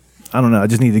I don't know. I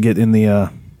just need to get in the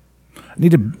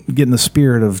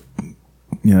spirit of,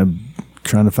 you know,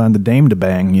 trying to find the dame to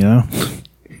bang, you know?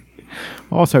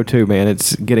 Also, too, man,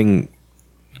 it's getting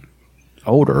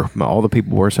older. All the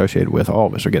people we're associated with, all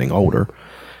of us are getting older.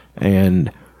 And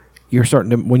you're starting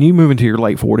to, when you move into your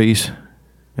late 40s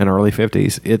and early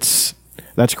 50s,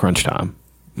 that's crunch time.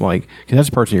 Like, 'cause that's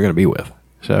the person you're going to be with.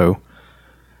 So,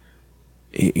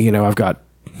 you know, I've got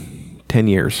 10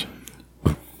 years.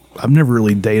 I've never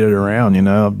really dated around, you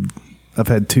know. I've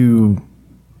had two.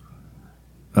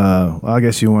 I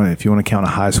guess if you want to count a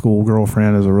high school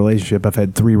girlfriend as a relationship, I've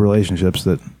had 3 relationships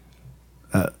that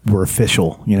were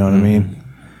official. You know what I mean?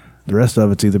 The rest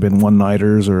of it's either been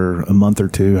one-nighters or a month or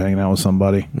two hanging out with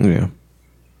somebody. Yeah.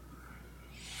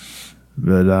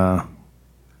 But I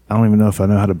don't even know if I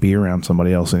know how to be around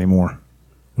somebody else anymore,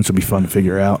 which will be fun to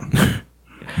figure out.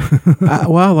 I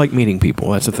like meeting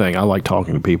people. That's the thing. I like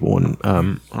talking to people and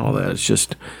all that. It's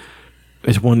just,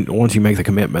 once you make the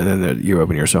commitment, then you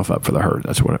open yourself up for the hurt.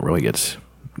 That's when it really gets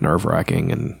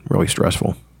nerve-wracking and really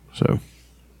stressful. So,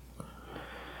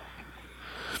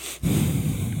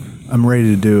 I'm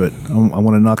ready to do it. I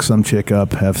want to knock some chick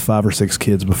up, have 5 or 6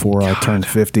 kids before I turn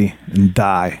 50, and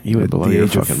die. You would blow your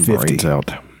fucking brains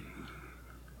out.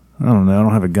 I don't know. I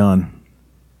don't have a gun.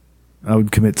 I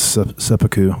would commit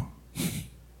seppuku.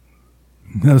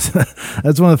 That's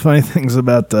one of the funny things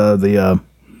about the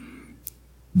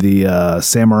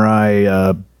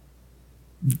samurai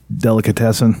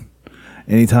delicatessen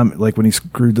anytime, like when he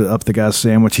screwed up the guy's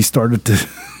sandwich, he started to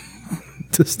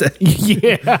to stay.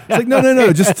 Yeah. It's like,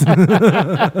 no, just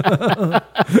That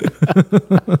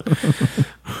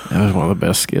was one of the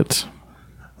best skits.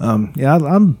 yeah.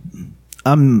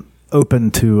 I'm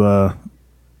open to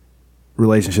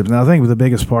relationships. Now, I think the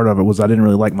biggest part of it was I didn't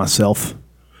really like myself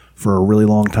for a really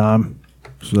long time,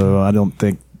 so I don't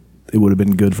think it would have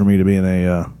been good for me to be in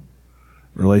a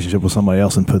relationship with somebody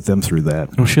else and put them through that.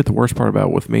 Oh shit! The worst part about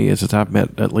it with me is that I've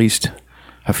met at least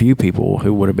a few people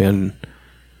who would have been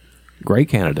great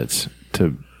candidates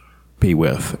to be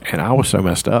with, and I was so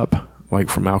messed up, like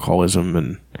from alcoholism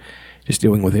and just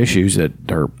dealing with issues that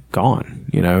they're gone,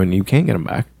 and you can't get them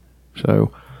back.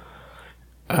 So,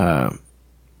 and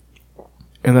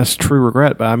that's true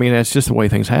regret, but I mean, it's just the way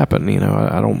things happen.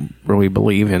 I don't really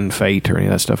believe in fate or any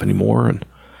of that stuff anymore, and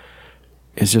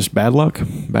it's just bad luck,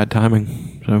 bad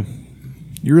timing. So,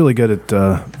 You're really good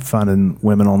at finding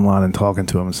women online and talking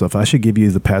to them and stuff. I should give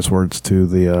you the passwords to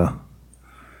the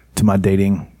to my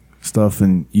dating stuff,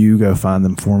 and you go find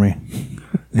them for me.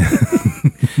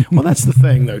 well, that's the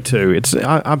thing, though. Too, it's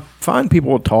I find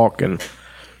people talk, and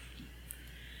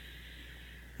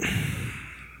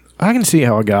I can see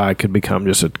how a guy could become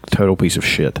just a total piece of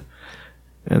shit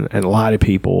and lie to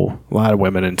people, lie to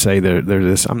women, and say they're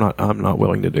this. I'm not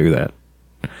willing to do that.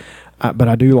 But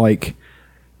I do like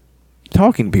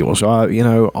talking to people. So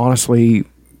I, honestly,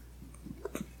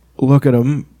 look at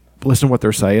them, listen to what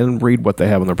they're saying, read what they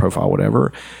have on their profile,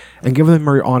 whatever, and give them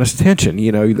your honest attention.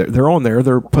 They're on there,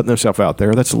 they're putting themselves out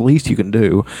there. That's the least you can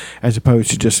do, as opposed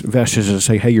to just vestiges and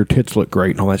say, hey, your tits look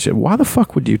great and all that shit. Why the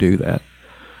fuck would you do that?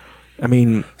 I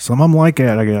mean, some of them like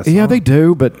that, I guess. Yeah, they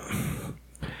do, but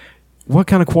what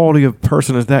kind of quality of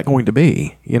person is that going to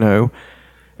be? And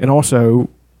also,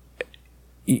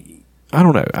 I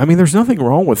don't know. I mean, there's nothing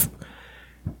wrong with,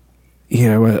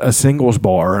 a singles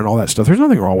bar and all that stuff. There's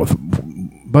nothing wrong with,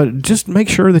 but just make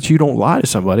sure that you don't lie to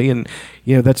somebody, and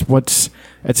that's what's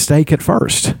at stake at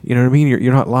first. You know what I mean?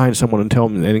 You're not lying to someone and tell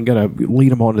them and going to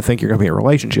lead them on to think you're going to be in a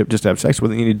relationship just to have sex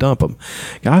with them. You need to dump them.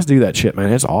 Guys do that shit,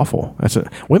 man. It's awful.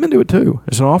 Women do it too.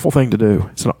 It's an awful thing to do.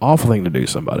 It's an awful thing to do to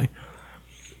somebody,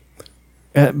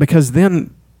 because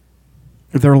then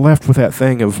they're left with that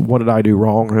thing of, what did I do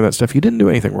wrong, or that stuff. You didn't do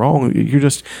anything wrong.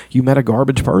 You met a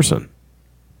garbage person.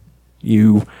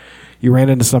 You ran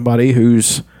into somebody who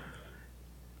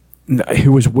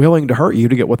was willing to hurt you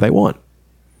to get what they want,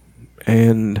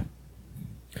 and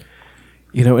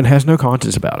and has no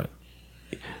conscience about it.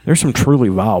 There's some truly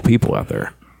vile people out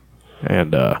there,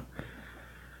 and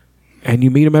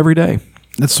you meet them every day.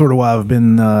 That's sort of why I've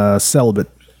been celibate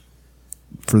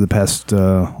for the past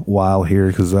while here,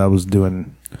 because I was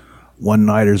doing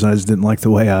one-nighters and I just didn't like the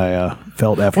way I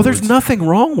felt afterwards. Well, there's nothing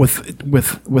wrong with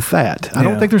that. I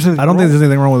don't think there's anything. I don't think there's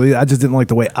anything wrong with it. I just didn't like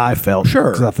the way I felt.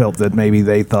 Sure, because I felt that maybe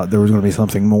they thought there was going to be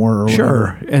something more. Or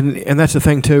sure, whatever. and that's the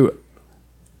thing too.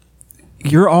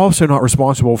 You're also not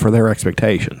responsible for their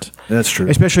expectations. That's true,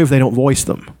 especially if they don't voice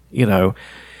them.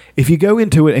 If you go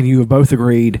into it and you have both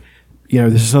agreed,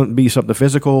 this is something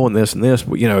physical and this,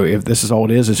 if this is all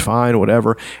it is, it's fine,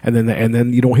 whatever. And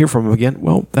then you don't hear from them again.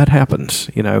 Well, that happens.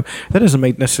 That doesn't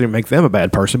necessarily make them a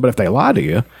bad person. But if they lie to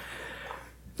you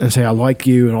and say, I like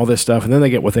you and all this stuff, and then they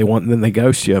get what they want and then they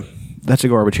ghost you, that's a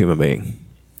garbage human being.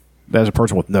 That's a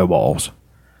person with no balls,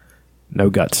 no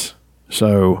guts.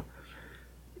 So,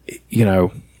 I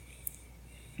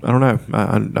don't know.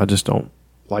 I just don't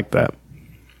like that.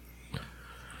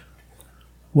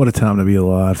 What a time to be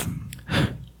alive.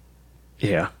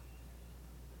 Yeah.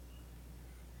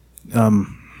 I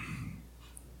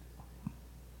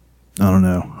don't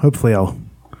know. Hopefully I'll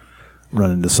run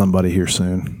into somebody here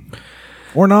soon.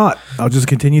 Or not. I'll just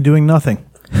continue doing nothing.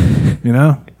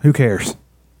 Who cares?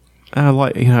 One of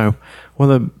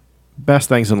the best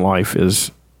things in life is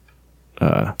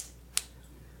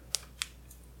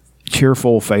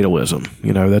cheerful fatalism.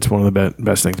 That's one of the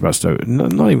best things about Stoicism.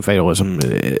 Not even fatalism.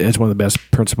 It's one of the best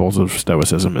principles of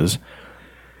Stoicism is,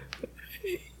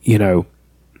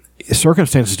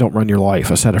 circumstances don't run your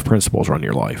life. A set of principles run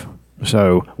your life.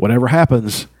 So whatever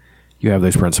happens, you have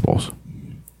those principles.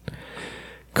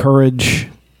 Courage.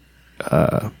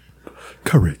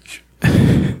 Courage.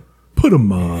 Put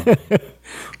 'em on.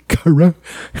 Courage.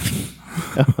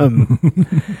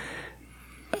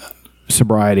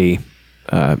 Sobriety.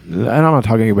 And I'm not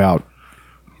talking about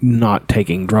not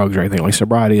taking drugs or anything. Like,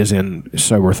 sobriety is in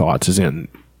sober thoughts, is in,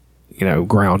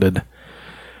 grounded.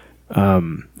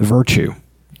 Virtue,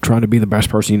 trying to be the best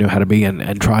person you know how to be,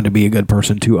 and trying to be a good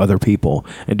person to other people,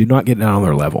 and do not get down on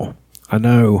their level. I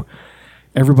know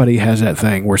everybody has that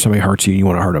thing where somebody hurts you and you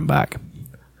want to hurt them back.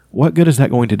 What good is that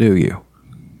going to do you?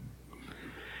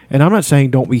 And I'm not saying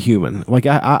don't be human. Like,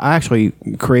 I actually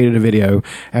created a video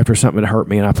after something had hurt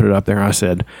me, and I put it up there, and I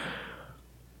said,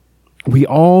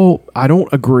 I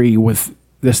don't agree with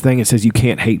this thing that says you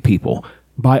can't hate people.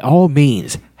 By all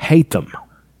means, hate them.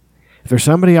 If there's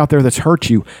somebody out there that's hurt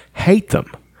you, hate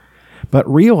them. But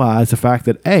realize the fact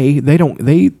that A,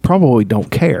 they probably don't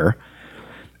care,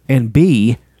 and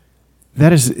B,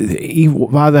 that's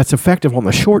effective on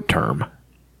the short term.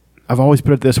 I've always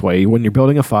put it this way: when you're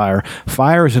building a fire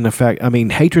is an effect. I mean,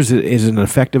 hatred is an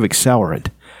effective accelerant,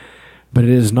 but it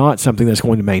is not something that's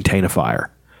going to maintain a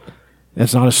fire.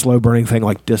 It's not a slow burning thing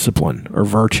like discipline or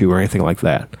virtue or anything like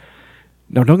that.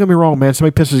 Now, don't get me wrong, man.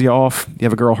 Somebody pisses you off, you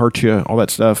have a girl hurt you, all that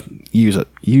stuff. Use it.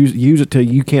 Use it till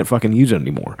you can't fucking use it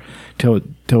anymore. Till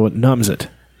it numbs it.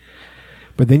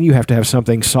 But then you have to have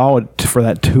something solid for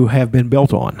that to have been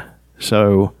built on.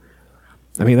 So,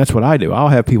 I mean, that's what I do. I'll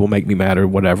have people make me mad or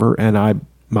whatever, and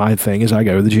my thing is I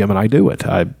go to the gym and I do it.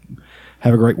 I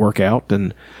have a great workout,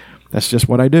 and that's just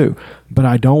what I do. But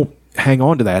I don't hang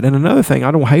on to that. And another thing,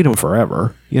 I don't hate them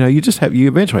forever. You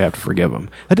eventually have to forgive them.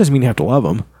 That doesn't mean you have to love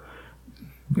them.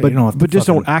 But just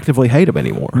don't actively hate them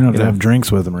anymore. You don't have to have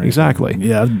drinks with them or anything. Exactly.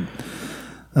 Yeah.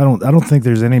 I don't think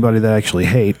there's anybody that I actually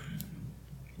hate.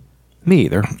 Me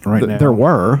either. Right now. There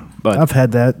were, but I've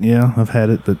had that. Yeah, I've had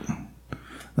it. But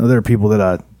there are people that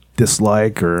I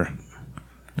dislike or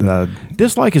that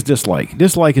dislike is dislike.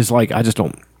 Dislike is like, I just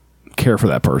don't care for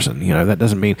that person. That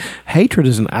doesn't mean hatred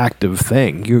is an active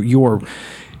thing. You are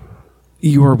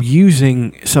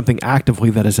using something actively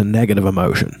that is a negative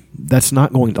emotion. That's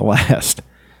not going to last.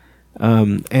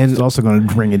 And it's also going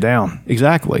to bring you down.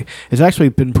 Exactly. It's actually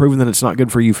been proven that it's not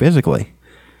good for you physically.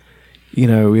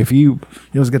 If you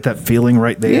always get that feeling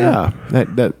right there. Yeah,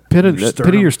 that pit of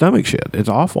your stomach shit. It's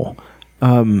awful.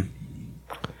 I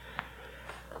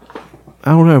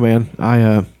don't know, man.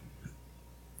 I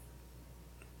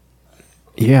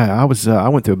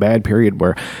went through a bad period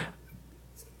where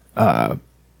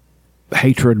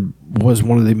hatred was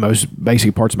one of the most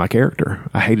basic parts of my character.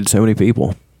 I hated so many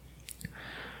people.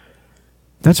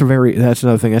 That's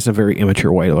another thing. That's a very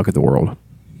immature way to look at the world.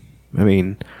 I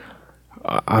mean,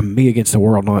 I'm me against the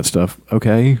world and all that stuff.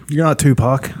 Okay, you're not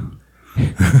Tupac.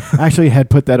 I actually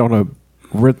had wrote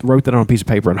that on a piece of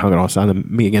paper and hung it on a sign of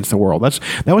me against the world.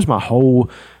 That was my whole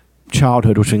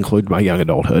childhood, which included my young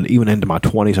adulthood, even into my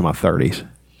 20s and my 30s,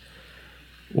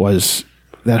 was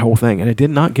that whole thing. And it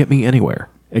did not get me anywhere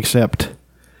except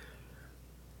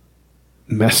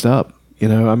messed up.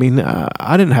 I mean,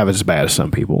 I didn't have it as bad as some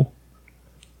people,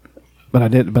 but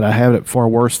I had it far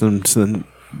worse than some.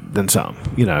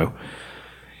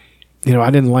 I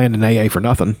didn't land in AA for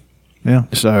nothing. Yeah.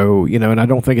 So, and I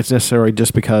don't think it's necessarily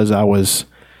just because I was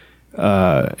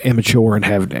immature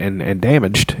and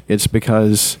damaged. It's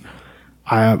because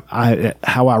how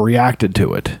I reacted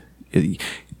to it.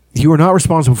 You are not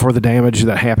responsible for the damage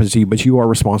that happens to you, but you are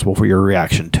responsible for your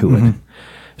reaction to it.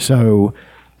 So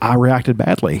I reacted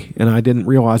badly, and I didn't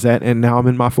realize that, and now I'm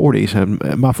in my 40s. And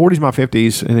my 40s, my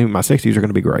 50s, and even my 60s are going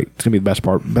to be great. It's going to be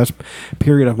the best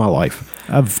period of my life.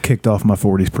 I've kicked off my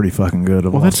 40s pretty fucking good.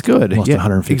 That's good. Lost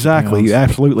 150 exactly. pounds. You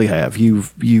absolutely have.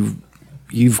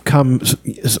 You've come.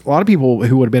 A lot of people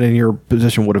who would have been in your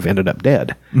position would have ended up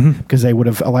dead because they would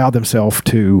have allowed themselves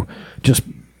to just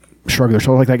shrug their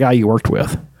shoulders, like that guy you worked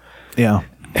with. Yeah.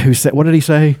 Who said? What did he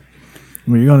say?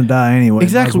 Well, you're going to die anyway.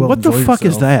 Exactly. What the fuck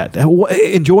is that?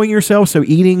 Enjoying yourself? So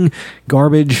eating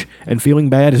garbage and feeling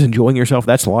bad is enjoying yourself?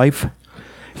 That's life?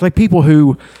 It's like people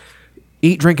who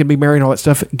eat, drink, and be merry and all that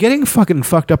stuff. Getting fucking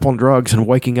fucked up on drugs and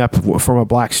waking up from a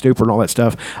black stupor and all that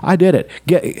stuff. I did it.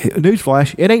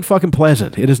 Newsflash, it ain't fucking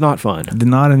pleasant. It is not fun. Did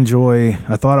not enjoy.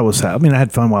 I thought it was. I mean, I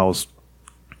had fun while I was.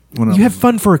 You have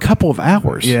fun for a couple of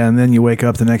hours. Yeah, and then you wake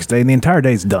up the next day and the entire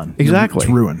day's done. Exactly. It's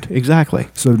ruined. Exactly.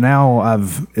 So now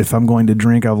if I'm going to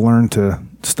drink, I've learned to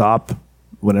stop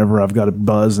whenever I've got a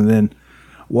buzz and then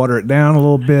water it down a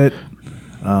little bit.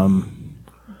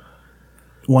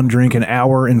 One drink an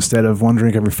hour instead of one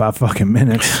drink every 5 fucking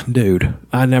minutes. Dude,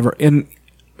 I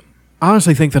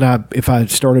honestly think that if I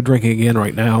started drinking again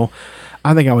right now,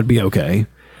 I think I would be okay.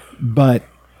 But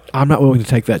I'm not willing to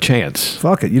take that chance.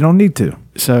 Fuck it, you don't need to.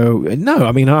 So no,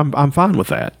 I mean I'm fine with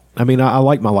that. I mean I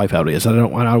like my life how it is. I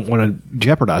don't want to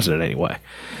jeopardize it in any way.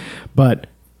 But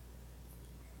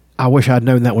I wish I'd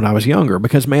known that when I was younger,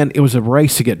 because man, it was a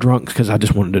race to get drunk because I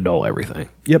just wanted to dull everything.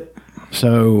 Yep.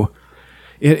 So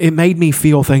it made me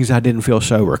feel things I didn't feel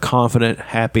sober, confident,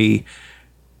 happy,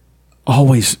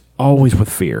 always with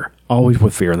fear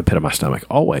in the pit of my stomach,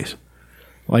 always.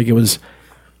 Like it was.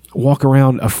 Walk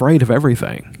around afraid of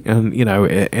everything, and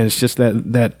and it's just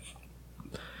that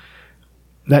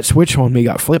that switch on me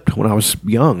got flipped when I was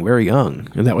young, very young,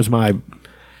 and that was my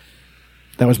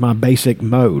basic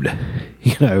mode,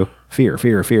 you know, fear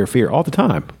all the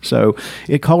time. So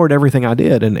it colored everything I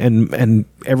did, and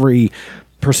every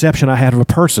perception I had of a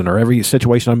person or every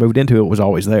situation I moved into, it was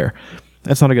always there.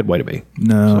 That's not a good way to be.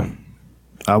 No, so.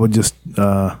 I would just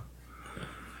I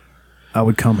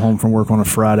would come home from work on a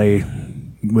Friday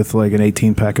with like an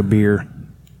 18-pack of beer.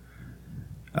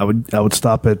 I would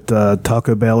stop at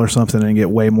Taco Bell or something and get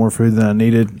way more food than I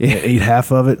needed. Yeah. Eat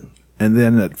half of it, and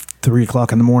then at 3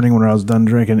 o'clock in the morning when I was done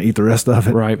drinking, eat the rest of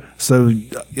it. Right. So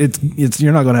it's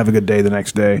you're not going to have a good day the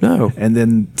next day. No. And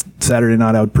then Saturday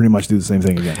night I would pretty much do the same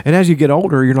thing again. And as you get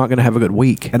older, you're not going to have a good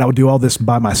week. And I would do all this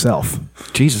by myself.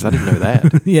 Jesus, I didn't know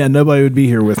that. Yeah, nobody would be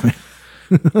here with me.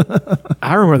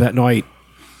 I remember that night.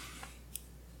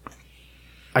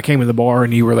 I came in the bar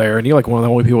and you were there, and you're like one of the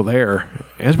only people there.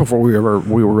 And that's before we were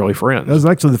really friends. That was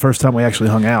actually the first time we actually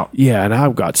hung out. Yeah, and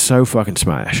I got so fucking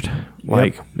smashed.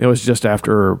 Like, It was just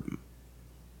after.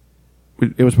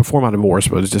 It was before my divorce,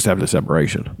 but it was just after the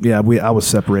separation. Yeah, I was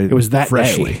separated. It was that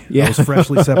freshly. Day. Yeah, I was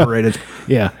freshly separated.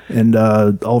 Yeah, and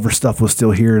all of her stuff was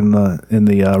still here in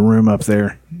the room up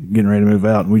there, getting ready to move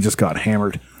out, and we just got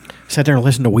hammered. Sat there and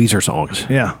listened to Weezer songs.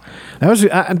 Yeah, that was.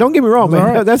 Don't get me wrong, man.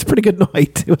 Right. That's a pretty good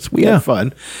night. We had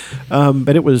fun, but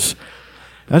that was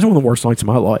one of the worst nights of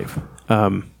my life.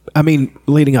 I mean,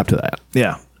 leading up to that.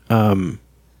 Yeah.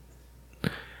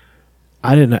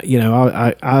 I didn't. You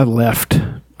know, I left.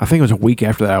 I think it was a week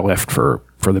after that I left for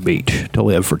the beach to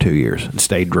live for 2 years and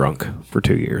stayed drunk for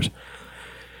 2 years.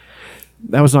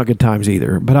 That was not good times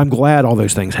either. But I'm glad all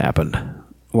those things happened.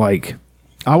 Like,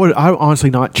 I would honestly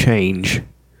not change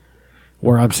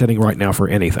where I'm sitting right now for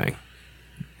anything.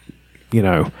 You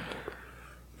know,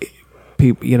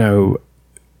 people. You know,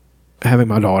 having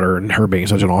my daughter and her being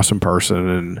such an awesome person,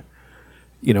 and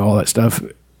you know all that stuff.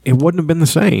 It wouldn't have been the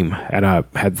same had I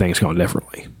had things gone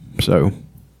differently. So.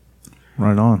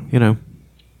 Right on. You know,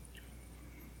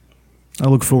 I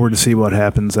look forward to see what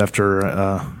happens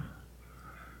after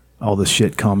all this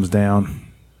shit calms down.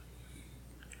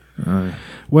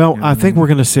 Well, I think we're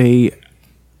going to see,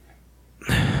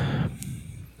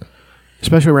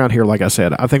 especially around here, like I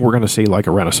said, I think we're going to see like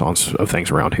a renaissance of things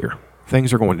around here.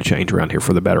 Things are going to change around here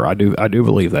for the better. I do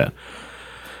believe that.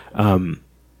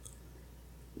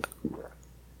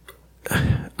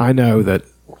 I know that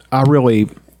I really...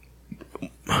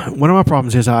 One of my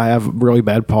problems is I have a really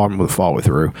bad problem with follow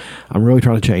through. I'm really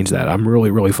trying to change that. I'm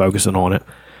really, really focusing on it.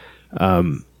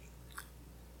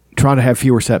 Trying to have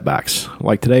fewer setbacks.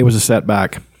 Like today was a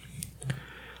setback,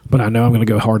 but I know I'm going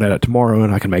to go hard at it tomorrow,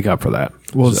 and I can make up for that.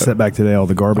 Well, so, setback today, all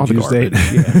the garbage you ate.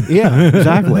 Yeah,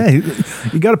 exactly. Hey,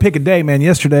 you got to pick a day, man.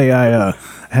 Yesterday I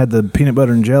had the peanut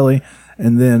butter and jelly,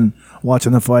 and then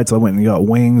watching the fights, I went and got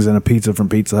wings and a pizza from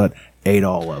Pizza Hut. Ate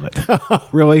all of it.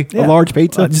 Really? Yeah. A large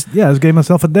pizza? I just gave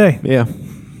myself a day. Yeah.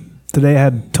 Today I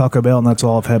had Taco Bell, and that's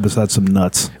all I've had besides some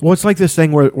nuts. Well, it's like this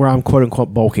thing where I'm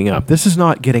quote-unquote bulking up. This is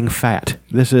not getting fat.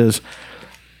 This is,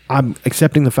 I'm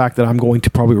accepting the fact that I'm going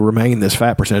to probably remain this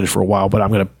fat percentage for a while, but I'm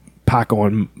going to pack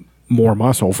on more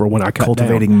muscle for when I cut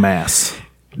Cultivating down. mass.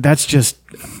 That's just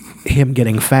him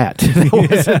getting fat.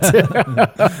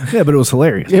 Yeah, but it was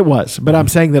hilarious. It was. But I'm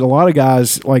saying that a lot of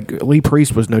guys, like Lee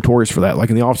Priest was notorious for that. Like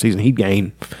in the offseason, he'd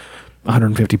gain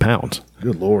 150 pounds.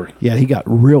 Good Lord. Yeah, he got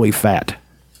really fat.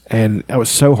 And that was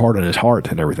so hard on his heart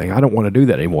and everything. I don't want to do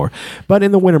that anymore. But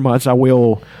in the winter months, I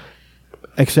will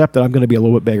accept that I'm going to be a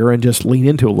little bit bigger and just lean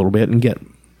into it a little bit and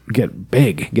get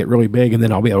big, get really big, and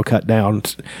then I'll be able to cut down.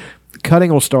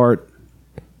 Cutting will start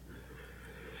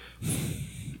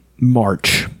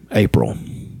March, April.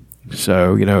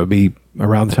 So, you know, it'd be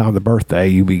around the time of the birthday,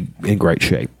 you'd be in great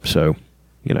shape. So,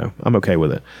 you know, I'm okay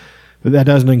with it. But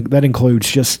that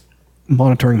includes just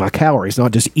monitoring my calories,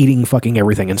 not just eating fucking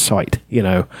everything in sight. You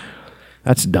know,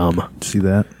 that's dumb. See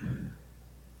that?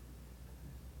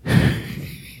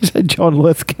 You said John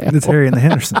Lithgow. It's Harry and the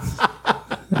Hendersons.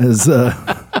 Isn't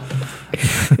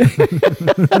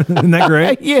that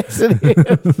great? Yes, it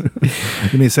is.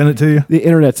 Let me send it to you. The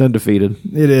internet's undefeated.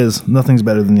 It is. Nothing's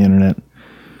better than the internet.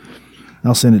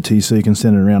 I'll send it to you so you can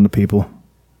send it around to people.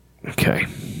 Okay.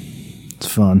 It's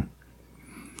fun.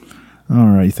 All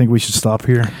right. You think we should stop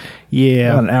here?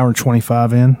 Yeah. About an hour and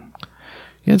 25 in.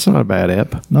 Yeah, it's not a bad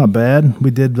app. Not bad. We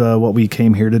did what we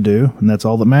came here to do, and that's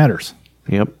all that matters.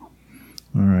 Yep.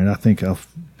 All right. I think I'll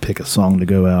pick a song to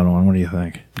go out on. What do you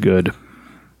think? Good.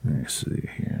 Let's see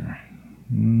here.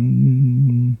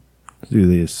 Let's do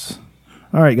this.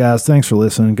 All right, guys. Thanks for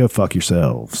listening. Go fuck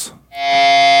yourselves.